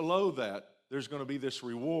just below that, there's going to be this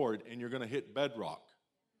reward, and you're going to hit bedrock.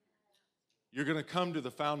 You're going to come to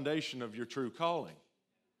the foundation of your true calling,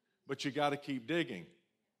 but you got to keep digging.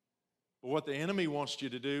 But what the enemy wants you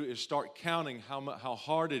to do is start counting how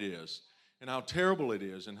hard it is and how terrible it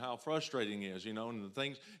is and how frustrating it is, and the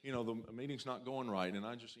things, the meeting's not going right, and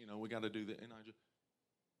I just, we got to do that, and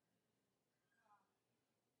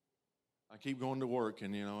I keep going to work,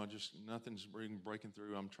 and, nothing's breaking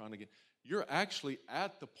through. I'm trying to get. You're actually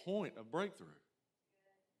at the point of breakthrough.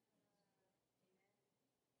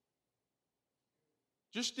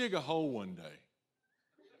 Just dig a hole one day.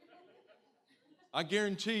 I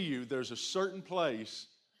guarantee you there's a certain place.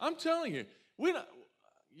 I'm telling you,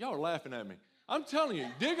 y'all are laughing at me. I'm telling you,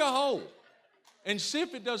 dig a hole and see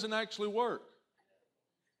if it doesn't actually work.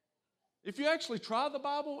 If you actually try the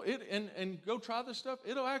Bible and go try this stuff,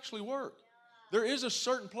 it'll actually work. There is a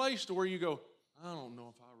certain place to where you go, I don't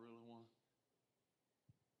know if I really want to.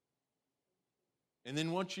 And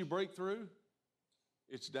then once you break through,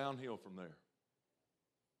 it's downhill from there.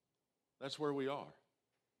 That's where we are.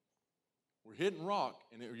 We're hitting rock,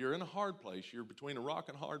 and you're in a hard place. You're between a rock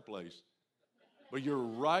and a hard place. But you're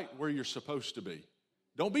right where you're supposed to be.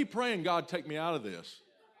 Don't be praying, God, take me out of this,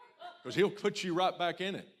 because He'll put you right back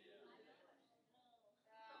in it.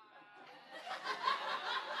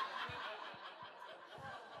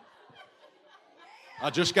 I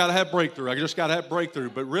just got to have breakthrough. I just got to have breakthrough.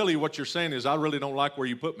 But really what you're saying is, I really don't like where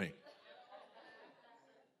you put me.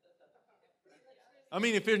 I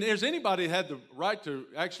mean, if there's anybody that had the right to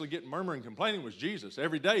actually get murmuring and complaining, it was Jesus.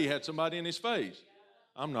 Every day he had somebody in his face.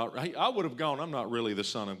 I would have gone, I'm not really the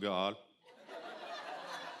Son of God.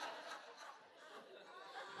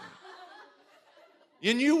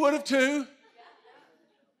 And you would have too.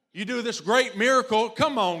 You do this great miracle.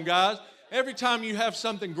 Come on, guys. Every time you have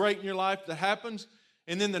something great in your life that happens,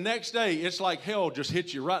 And then the next day, it's like hell just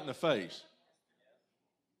hits you right in the face.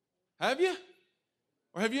 Have you?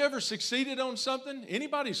 Or have you ever succeeded on something?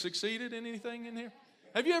 Anybody succeeded in anything in here?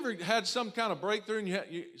 Have you ever had some kind of breakthrough and you had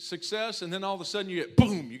success, and then all of a sudden you get,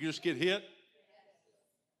 boom, you just get hit?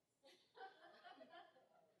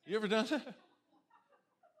 You ever done that?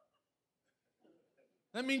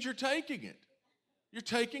 That means you're taking it. You're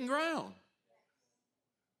taking ground.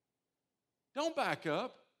 Don't back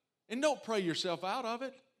up, and don't pray yourself out of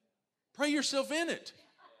it. Pray yourself in it.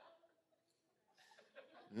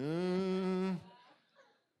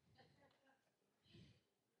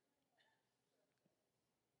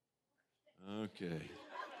 Okay.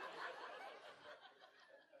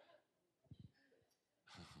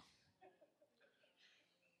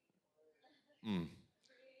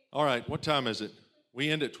 All right, what time is it? We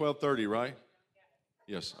end at 12:30, right?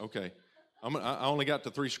 Yes, okay. I only got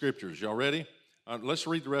to 3 scriptures. Y'all ready? Let's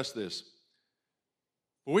read the rest of this.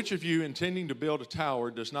 For which of you, intending to build a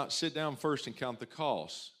tower, does not sit down first and count the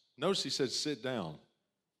costs? Notice he said sit down.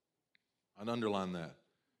 I'd underline that.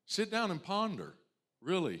 Sit down and ponder,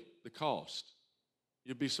 really, the cost.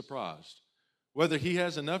 You'd be surprised. Whether he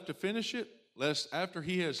has enough to finish it, lest after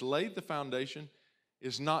he has laid the foundation,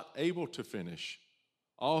 is not able to finish.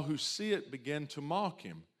 All who see it begin to mock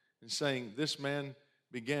him, and saying, this man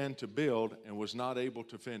began to build and was not able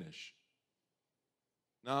to finish.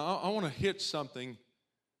 Now, I want to hit something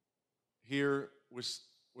here with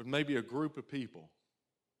maybe a group of people.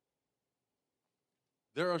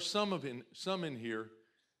 There are some in here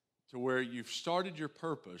to where you've started your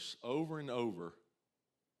purpose over and over,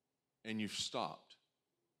 and you've stopped.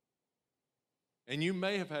 And you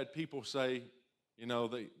may have had people say,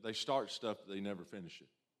 they start stuff, but they never finish it.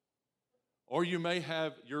 Or you may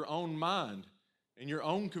have your own mind and your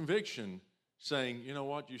own conviction saying, you know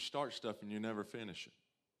what, you start stuff and you never finish it.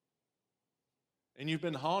 And you've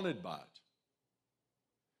been haunted by it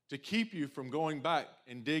to keep you from going back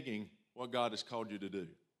and digging what God has called you to do.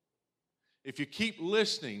 If you keep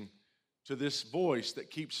listening to this voice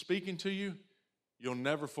that keeps speaking to you, you'll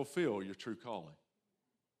never fulfill your true calling.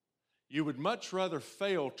 You would much rather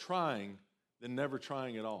fail trying than never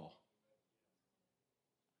trying at all.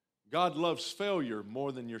 God loves failure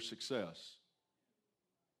more than your success.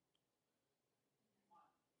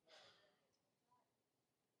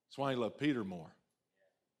 That's why he loved Peter more.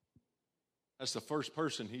 That's the first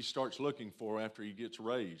person he starts looking for after he gets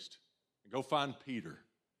raised. Go find Peter.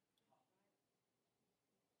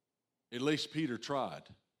 At least Peter tried.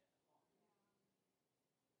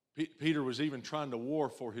 Peter was even trying to war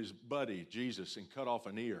for his buddy, Jesus, and cut off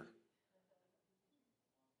an ear.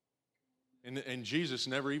 And Jesus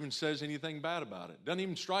never even says anything bad about it. Doesn't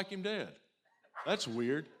even strike him dead. That's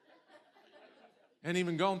weird. And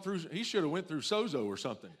even gone through, he should have went through sozo or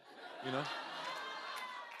something,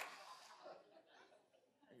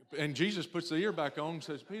 And Jesus puts the ear back on and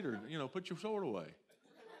says, Peter, put your sword away.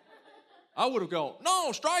 I would have gone,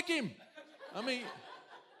 no, strike him.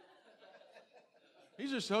 He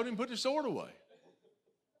just told him to put his sword away.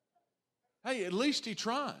 Hey, at least he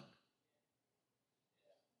tried.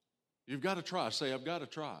 You've got to try. Say, I've got to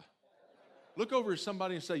try. Look over at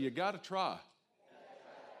somebody and say, you got to try.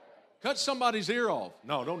 Cut somebody's ear off.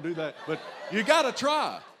 No, don't do that. But you got to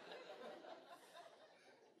try.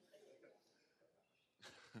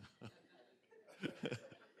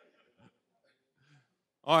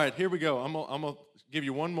 All right, here we go. I'm going to give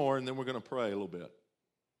you one more, and then we're going to pray a little bit.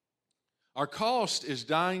 Our cost is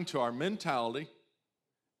dying to our mentality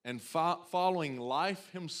and following life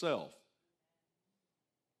himself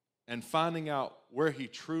and finding out where he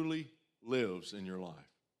truly lives in your life.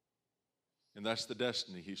 And that's the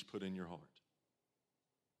destiny he's put in your heart.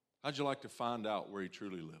 How'd you like to find out where he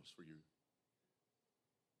truly lives for you?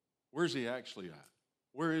 Where's he actually at?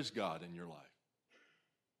 Where is God in your life?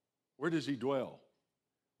 Where does he dwell?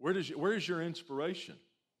 Where is your inspiration?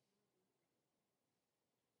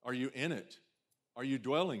 Are you in it? Are you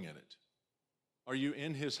dwelling in it? Are you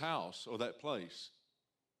in his house or that place?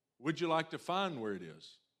 Would you like to find where it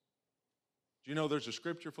is? Do you know there's a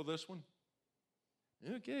scripture for this one?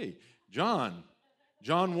 Okay. John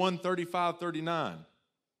 1:35-39.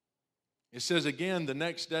 It says again the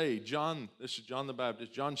next day, this is John the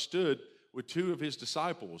Baptist, John stood with 2 of his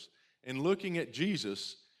disciples, and looking at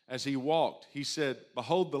Jesus as he walked, he said,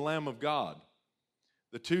 behold the Lamb of God.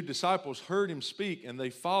 The 2 disciples heard him speak, and they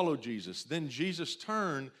followed Jesus. Then Jesus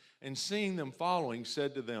turned, and seeing them following,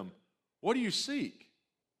 said to them, what do you seek?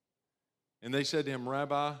 And they said to him,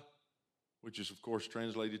 Rabbi, which is, of course,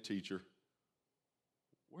 translated teacher,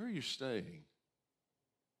 where are you staying?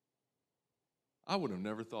 I would have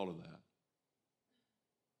never thought of that.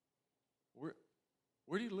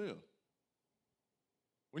 Where do you live?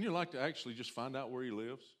 Wouldn't you like to actually just find out where he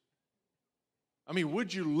lives? I mean,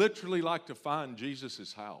 would you literally like to find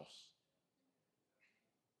Jesus' house?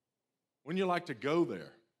 Wouldn't you like to go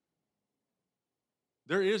there?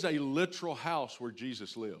 There is a literal house where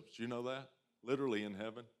Jesus lives. Do you know that? Literally in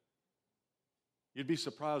heaven. You'd be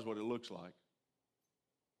surprised what it looks like.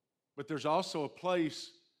 But there's also a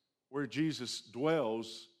place where Jesus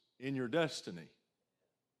dwells in your destiny.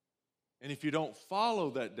 And if you don't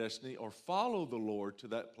follow that destiny or follow the Lord to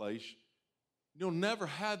that place, you'll never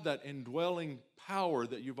have that indwelling power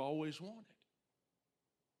that you've always wanted.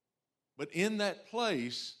 But in that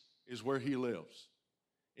place is where he lives.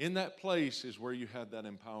 In that place is where you have that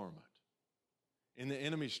empowerment. And the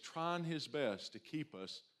enemy's trying his best to keep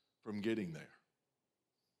us from getting there.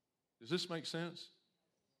 Does this make sense?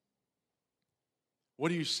 What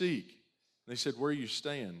do you seek? They said, where you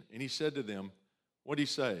stand. And he said to them, what did he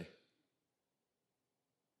say?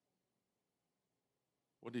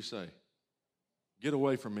 What did he say? Get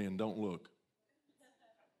away from me and don't look.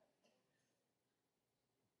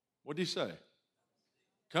 What did he say?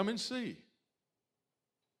 Come and see.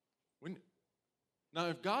 Now,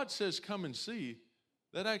 if God says come and see,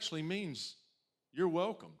 that actually means you're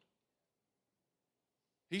welcomed.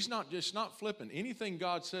 He's not just not flippant. Anything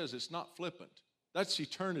God says, it's not flippant. That's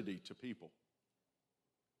eternity to people.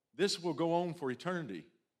 This will go on for eternity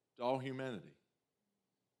to all humanity.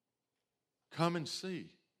 Come and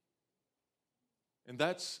see. And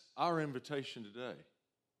that's our invitation today.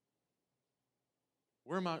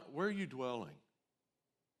 Where are you dwelling?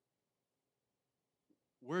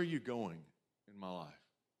 Where are you going in my life?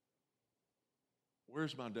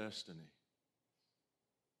 Where's my destiny?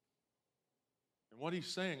 And what he's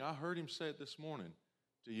saying, I heard him say it this morning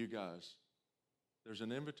to you guys. There's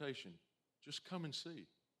an invitation. Just come and see.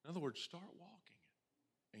 In other words, start walking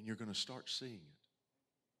it, and you're going to start seeing it.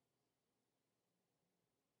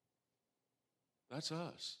 That's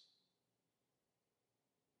us.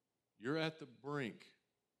 You're at the brink,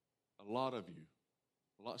 a lot of you.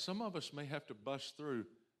 Some of us may have to bust through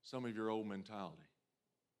some of your old mentality.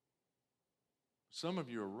 Some of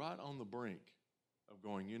you are right on the brink of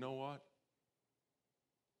going, you know what?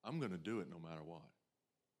 I'm going to do it no matter what.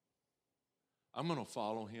 I'm going to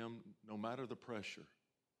follow him no matter the pressure.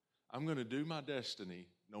 I'm going to do my destiny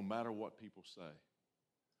no matter what people say.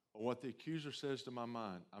 Or what the accuser says to my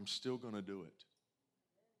mind, I'm still going to do it.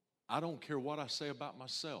 I don't care what I say about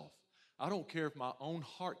myself. I don't care if my own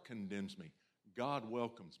heart condemns me. God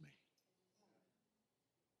welcomes me.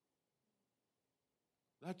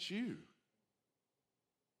 That's you.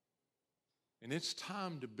 And it's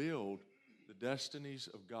time to build the destinies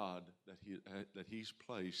of God that he's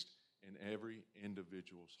placed in every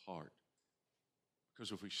individual's heart.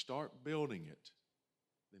 Because if we start building it,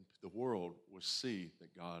 then the world will see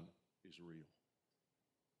that God is real.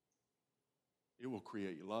 It will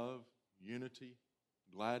create love, unity,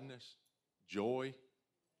 gladness, joy.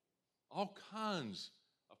 All kinds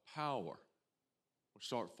of power will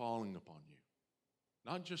start falling upon you.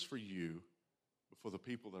 Not just for you, but for the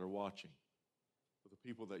people that are watching, for the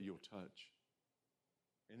people that you'll touch.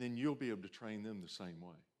 And then you'll be able to train them the same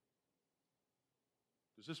way.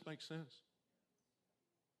 Does this make sense?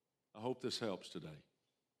 I hope this helps today.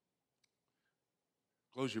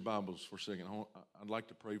 Close your Bibles for a second. I'd like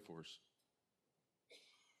to pray for us.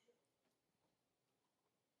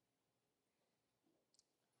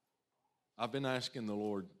 I've been asking the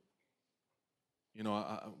Lord, you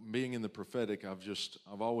know, being in the prophetic,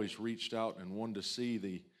 I've always reached out and wanted to see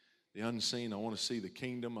the unseen. I want to see the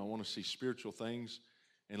kingdom. I want to see spiritual things.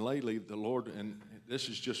 And lately, the Lord, and this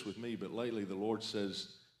is just with me, but lately the Lord says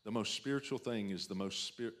the most spiritual thing is the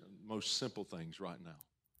most simple things right now.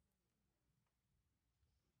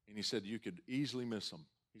 And he said you could easily miss them.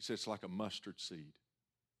 He said it's like a mustard seed.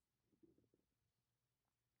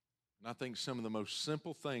 And I think some of the most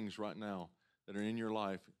simple things right now that are in your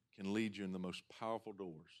life can lead you in the most powerful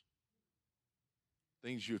doors.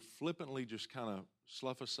 Things you'd flippantly just kind of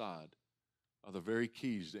slough aside are the very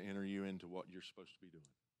keys to enter you into what you're supposed to be doing.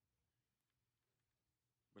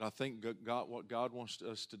 But I think what God wants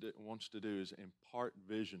to do is impart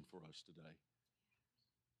vision for us today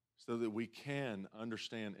so that we can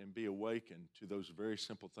understand and be awakened to those very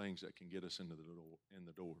simple things that can get us into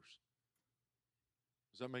the doors.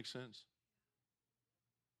 Does that make sense?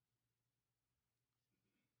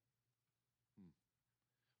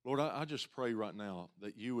 Lord, I just pray right now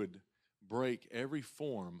that you would break every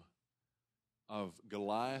form of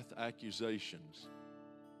Goliath accusations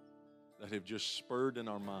that have just spurred in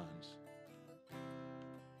our minds.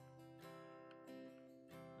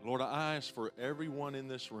 Lord, I ask for everyone in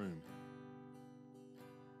this room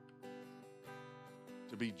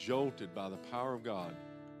to be jolted by the power of God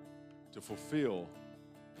to fulfill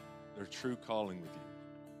their true calling with you.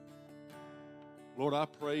 Lord, I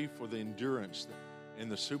pray for the endurance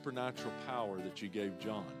and the supernatural power that you gave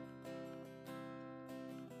John.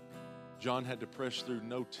 John had to press through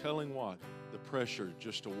no telling what, the pressure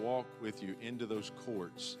just to walk with you into those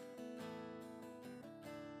courts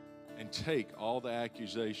and take all the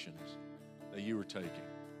accusations that you were taking.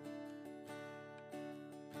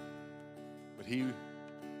 But he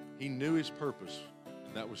knew his purpose,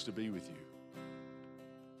 and that was to be with you.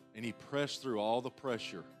 And he pressed through all the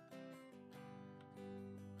pressure.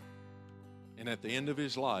 And at the end of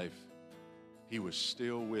his life, he was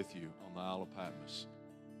still with you on the Isle of Patmos.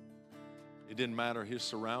 It didn't matter his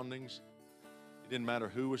surroundings. It didn't matter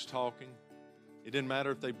who was talking. It didn't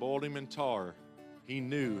matter if they boiled him in tar. He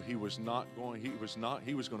knew he was going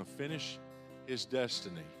to finish his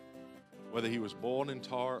destiny. Whether he was boiled in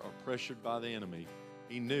tar or pressured by the enemy,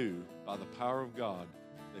 he knew by the power of God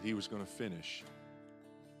that he was going to finish.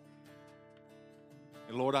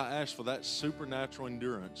 And Lord, I ask for that supernatural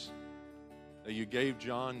endurance that you gave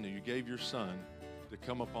John and you gave your son to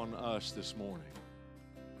come upon us this morning.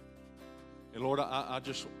 And Lord, I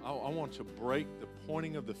want to break the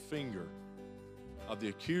pointing of the finger of the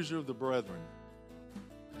accuser of the brethren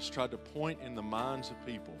that's tried to point in the minds of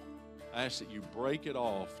people. I ask that you break it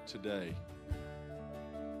off today.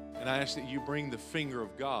 And I ask that you bring the finger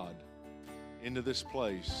of God into this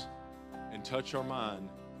place and touch our mind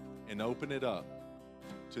and open it up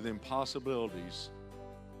to the impossibilities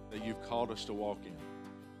that you've called us to walk in.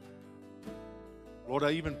 Lord,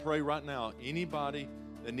 I even pray right now, anybody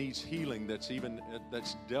that needs healing, that's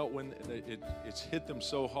dealt with, it's hit them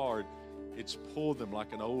so hard, it's pulled them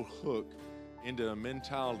like an old hook into a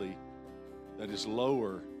mentality that is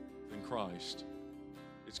lower than Christ.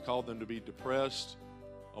 It's called them to be depressed,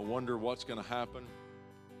 or wonder what's going to happen.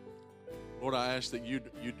 Lord, I ask that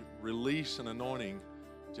you'd release an anointing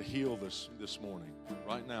to heal this morning,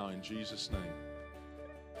 right now, in Jesus' name.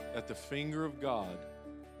 That the finger of God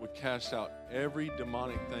would cast out every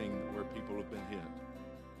demonic thing where people have been hit.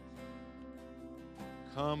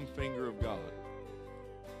 Come, finger of God,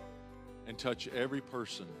 and touch every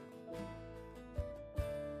person.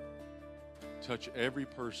 Touch every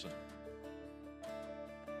person.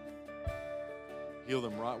 Heal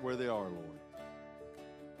them right where they are, Lord.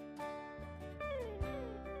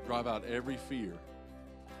 Drive out every fear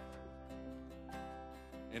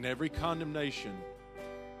and every condemnation.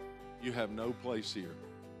 You have no place here.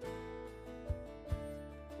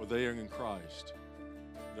 For they are in Christ.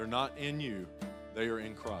 They're not in you. They are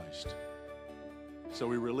in Christ. So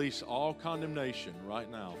we release all condemnation right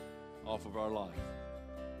now off of our life.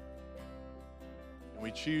 And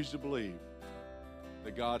we choose to believe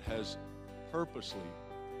that God has purposely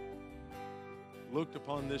looked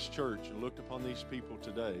upon this church and looked upon these people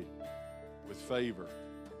today with favor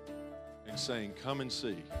and saying, come and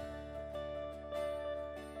see.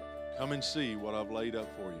 Come and see what I've laid up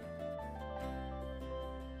for you.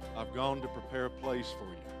 I've gone to prepare a place for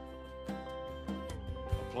you.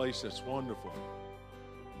 A place that's wonderful,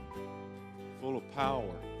 full of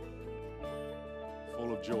power,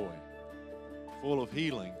 full of joy, full of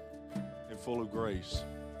healing, and full of grace.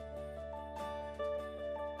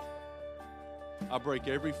 I break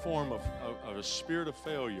every form of a spirit of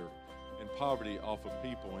failure and poverty off of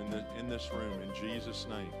people in this room in Jesus'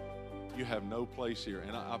 name. You have no place here.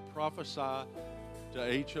 And I prophesy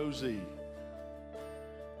to HOZ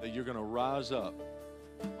that you're going to rise up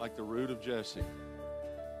like the root of Jesse.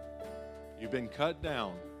 You've been cut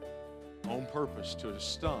down on purpose to a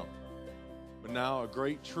stump, but now a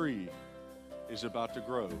great tree is about to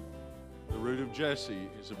grow. The root of Jesse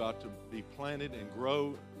is about to be planted and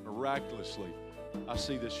grow miraculously. I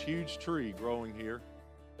see this huge tree growing here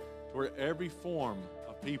where every form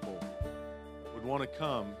of people would want to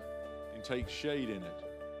come and take shade in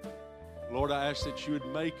it. Lord, I ask that you would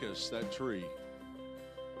make us that tree.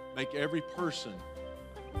 Make every person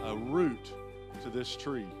a root to this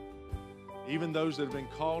tree. Even those that have been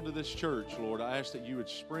called to this church, Lord, I ask that you would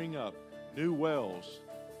spring up new wells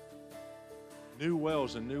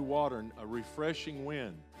and new water, and a refreshing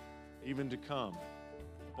wind even to come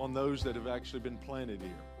upon those that have actually been planted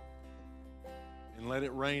here. And let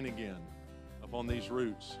it rain again upon these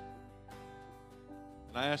roots.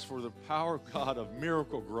 And I ask for the power of God of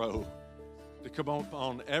Miracle Grow to come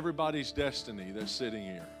upon everybody's destiny that's sitting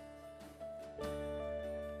here.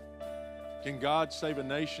 Can God save a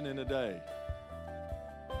nation in a day?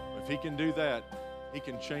 If He can do that, He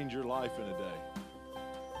can change your life in a day.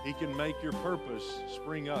 He can make your purpose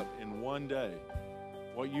spring up in one day.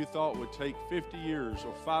 what you thought would take 50 years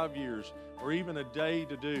or 5 years or even a day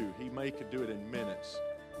to do, He could do it in minutes.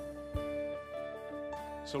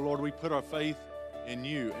 So, Lord, we put our faith in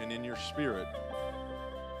You and in Your Spirit,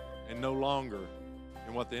 and no longer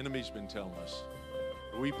in what the enemy's been telling us.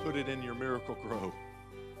 We put it in Your Miracle Grow.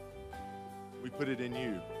 We put it in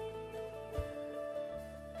You.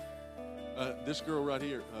 This girl right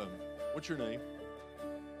here, what's your name?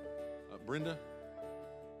 Brenda?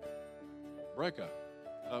 Brecca.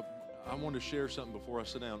 I want to share something before I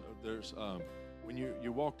sit down. There's when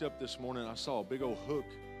you walked up this morning, I saw a big old hook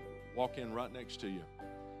walk in right next to you.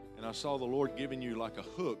 And I saw the Lord giving you like a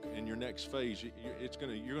hook in your next phase.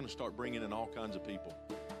 You're going to start bringing in all kinds of people.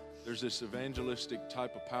 There's this evangelistic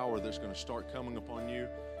type of power that's going to start coming upon you.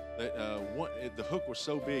 That the hook was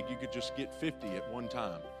so big you could just get 50 at one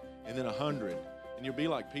time, and then 100, and you'll be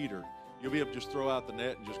like Peter. You'll be able to just throw out the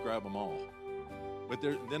net and just grab them all. But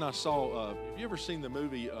then I saw. Have you ever seen the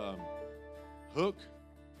movie Hook?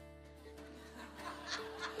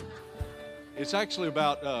 It's actually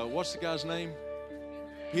about what's the guy's name?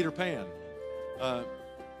 Peter Pan.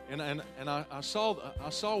 And I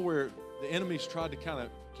saw where the enemies tried to kind of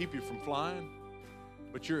keep you from flying,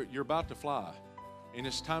 but you're about to fly. And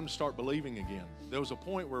it's time to start believing again. There was a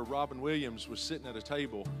point where Robin Williams was sitting at a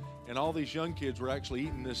table, and all these young kids were actually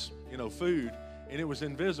eating this, food, and it was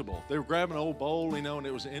invisible. They were grabbing an old bowl, and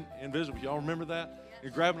it was invisible. Y'all remember that? They're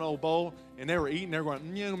grabbing an old bowl, and they were eating. They were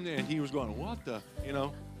going, and he was going, what the,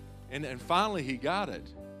 And finally he got it.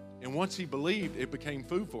 And once he believed, it became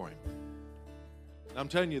food for him. And I'm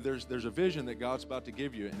telling you, there's a vision that God's about to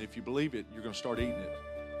give you, and if you believe it, you're going to start eating it.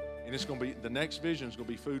 And it's going to be, the next vision is going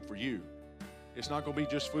to be food for you. It's not going to be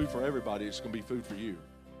just food for everybody. It's going to be food for you.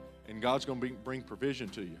 And God's going to bring provision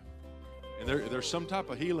to you. And there's some type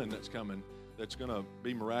of healing that's coming that's going to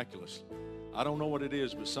be miraculous. I don't know what it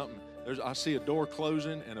is, but something. I see a door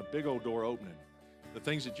closing and a big old door opening. The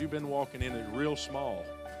things that you've been walking in are real small.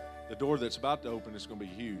 The door that's about to open is going to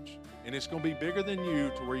be huge. And it's going to be bigger than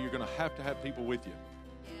you to where you're going to have people with you.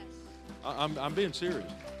 Yes. I'm being serious.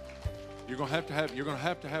 You're going to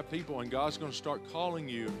have to have people, and God's going to start calling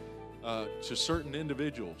you to certain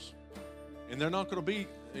individuals. And they're not going to be,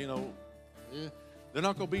 they're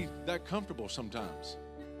not going to be that comfortable sometimes.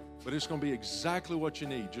 But it's going to be exactly what you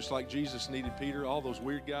need. Just like Jesus needed Peter, all those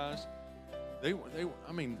weird guys. Think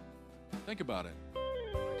about it.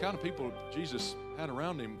 The kind of people Jesus had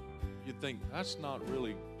around him, you'd think that's not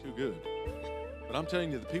really too good. But I'm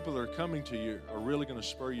telling you, the people that are coming to you are really going to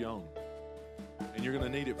spur you on. And you're going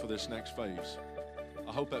to need it for this next phase.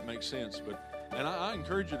 I hope that makes sense. And I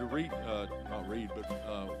encourage you to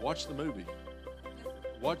watch the movie.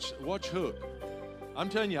 Watch Hook. I'm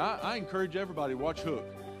telling you, I encourage everybody to watch Hook.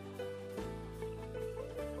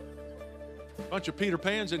 A bunch of Peter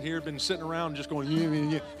Pans in here have been sitting around just going,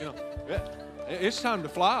 It's time to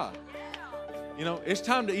fly. It's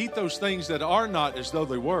time to eat those things that are not as though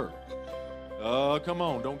they were. Come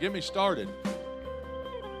on, don't get me started.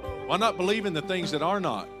 Why not believe in the things that are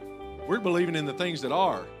not? We're believing in the things that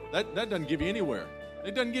are. That doesn't give you anywhere.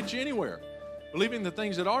 It doesn't get you anywhere. Believing the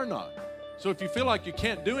things that are not. So if you feel like you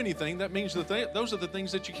can't do anything, that means those are the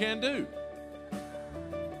things that you can do.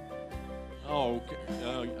 Oh,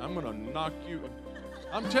 I'm going to knock you.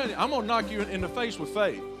 I'm telling you, I'm going to knock you in the face with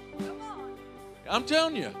faith. I'm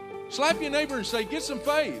telling you. Slap your neighbor and say, get some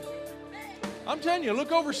faith. I'm telling you,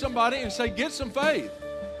 look over somebody and say, get some faith.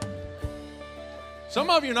 Some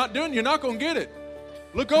of you are not doing, you're not going to get it.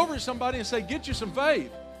 Look over at somebody and say, get you some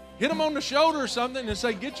faith. Hit them on the shoulder or something and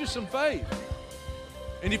say, get you some faith.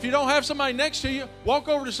 And if you don't have somebody next to you, walk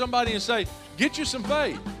over to somebody and say, get you some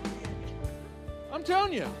faith. I'm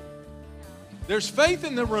telling you, there's faith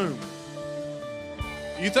in the room.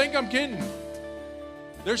 You think I'm kidding?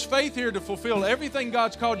 There's faith here to fulfill everything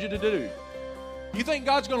God's called you to do. You think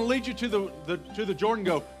God's going to lead you to the Jordan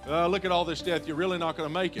and go, look at all this death, you're really not going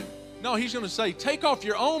to make it. No, He's going to say, take off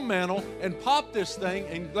your own mantle and pop this thing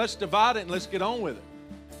and let's divide it and let's get on with it.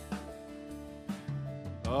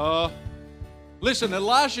 Listen,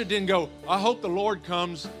 Elisha didn't go, I hope the Lord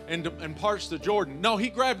comes and parts the Jordan. No, he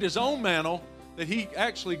grabbed his own mantle that he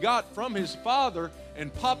actually got from his father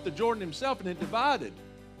and popped the Jordan himself, and it divided.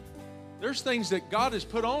 There's things that God has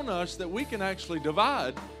put on us that we can actually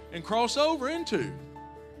divide and cross over into.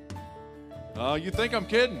 You think I'm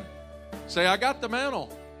kidding? Say, I got the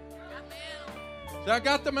mantle. Say, I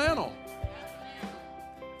got the mantle.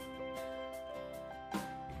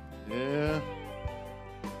 Yeah.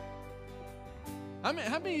 How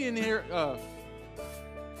many in here,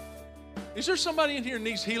 is there somebody in here who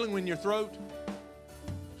needs healing in your throat?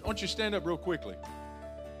 Why don't you stand up real quickly?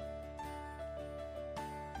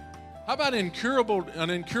 How about an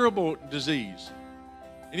incurable disease?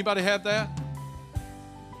 Anybody have that?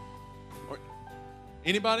 Or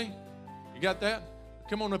anybody? You got that?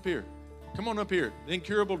 Come on up here. Come on up here. The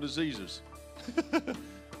incurable diseases.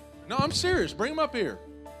 No, I'm serious. Bring them up here.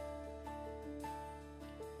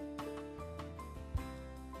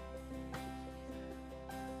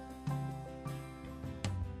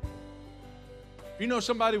 If you know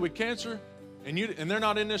somebody with cancer and they're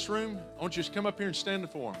not in this room, I want you to come up here and stand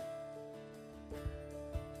for them.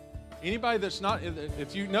 Anybody that's not,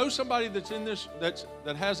 if you know somebody that's in this,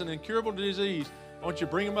 that has an incurable disease, I want you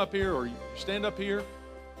to bring them up here, or you stand up here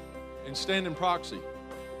and stand in proxy.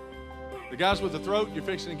 The guys with the throat, you're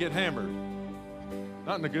fixing to get hammered.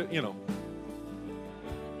 Not in the good, you know.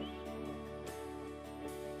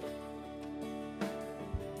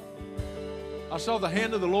 I saw the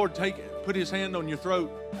hand of the Lord put his hand on your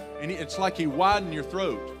throat, and it's like he widened your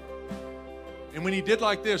throat. And when he did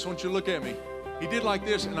like this, I want you to look at me. He did like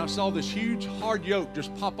this, and I saw this huge hard yoke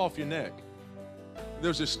just pop off your neck. There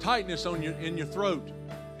was this tightness in your throat,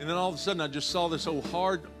 and then all of a sudden I just saw this old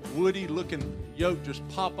hard, woody-looking yoke just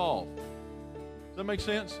pop off. Does that make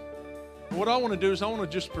sense? And what I want to do is I want to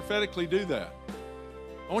just prophetically do that.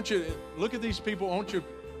 I want you to look at these people. I want you,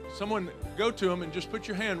 someone go to them and just put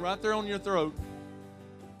your hand right there on your throat,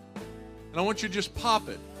 and I want you to just pop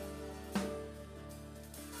it.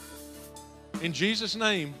 In Jesus'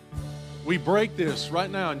 name, we break this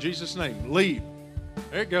right now in Jesus' name. Leave.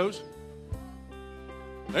 There it goes.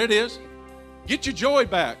 There it is. Get your joy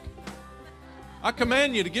back. I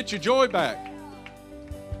command you to get your joy back.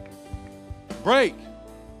 Break.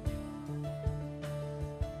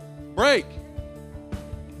 Break.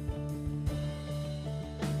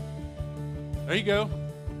 There you go.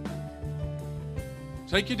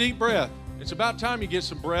 Take your deep breath. It's about time you get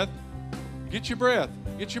some breath. Get your breath.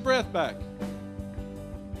 Get your breath back.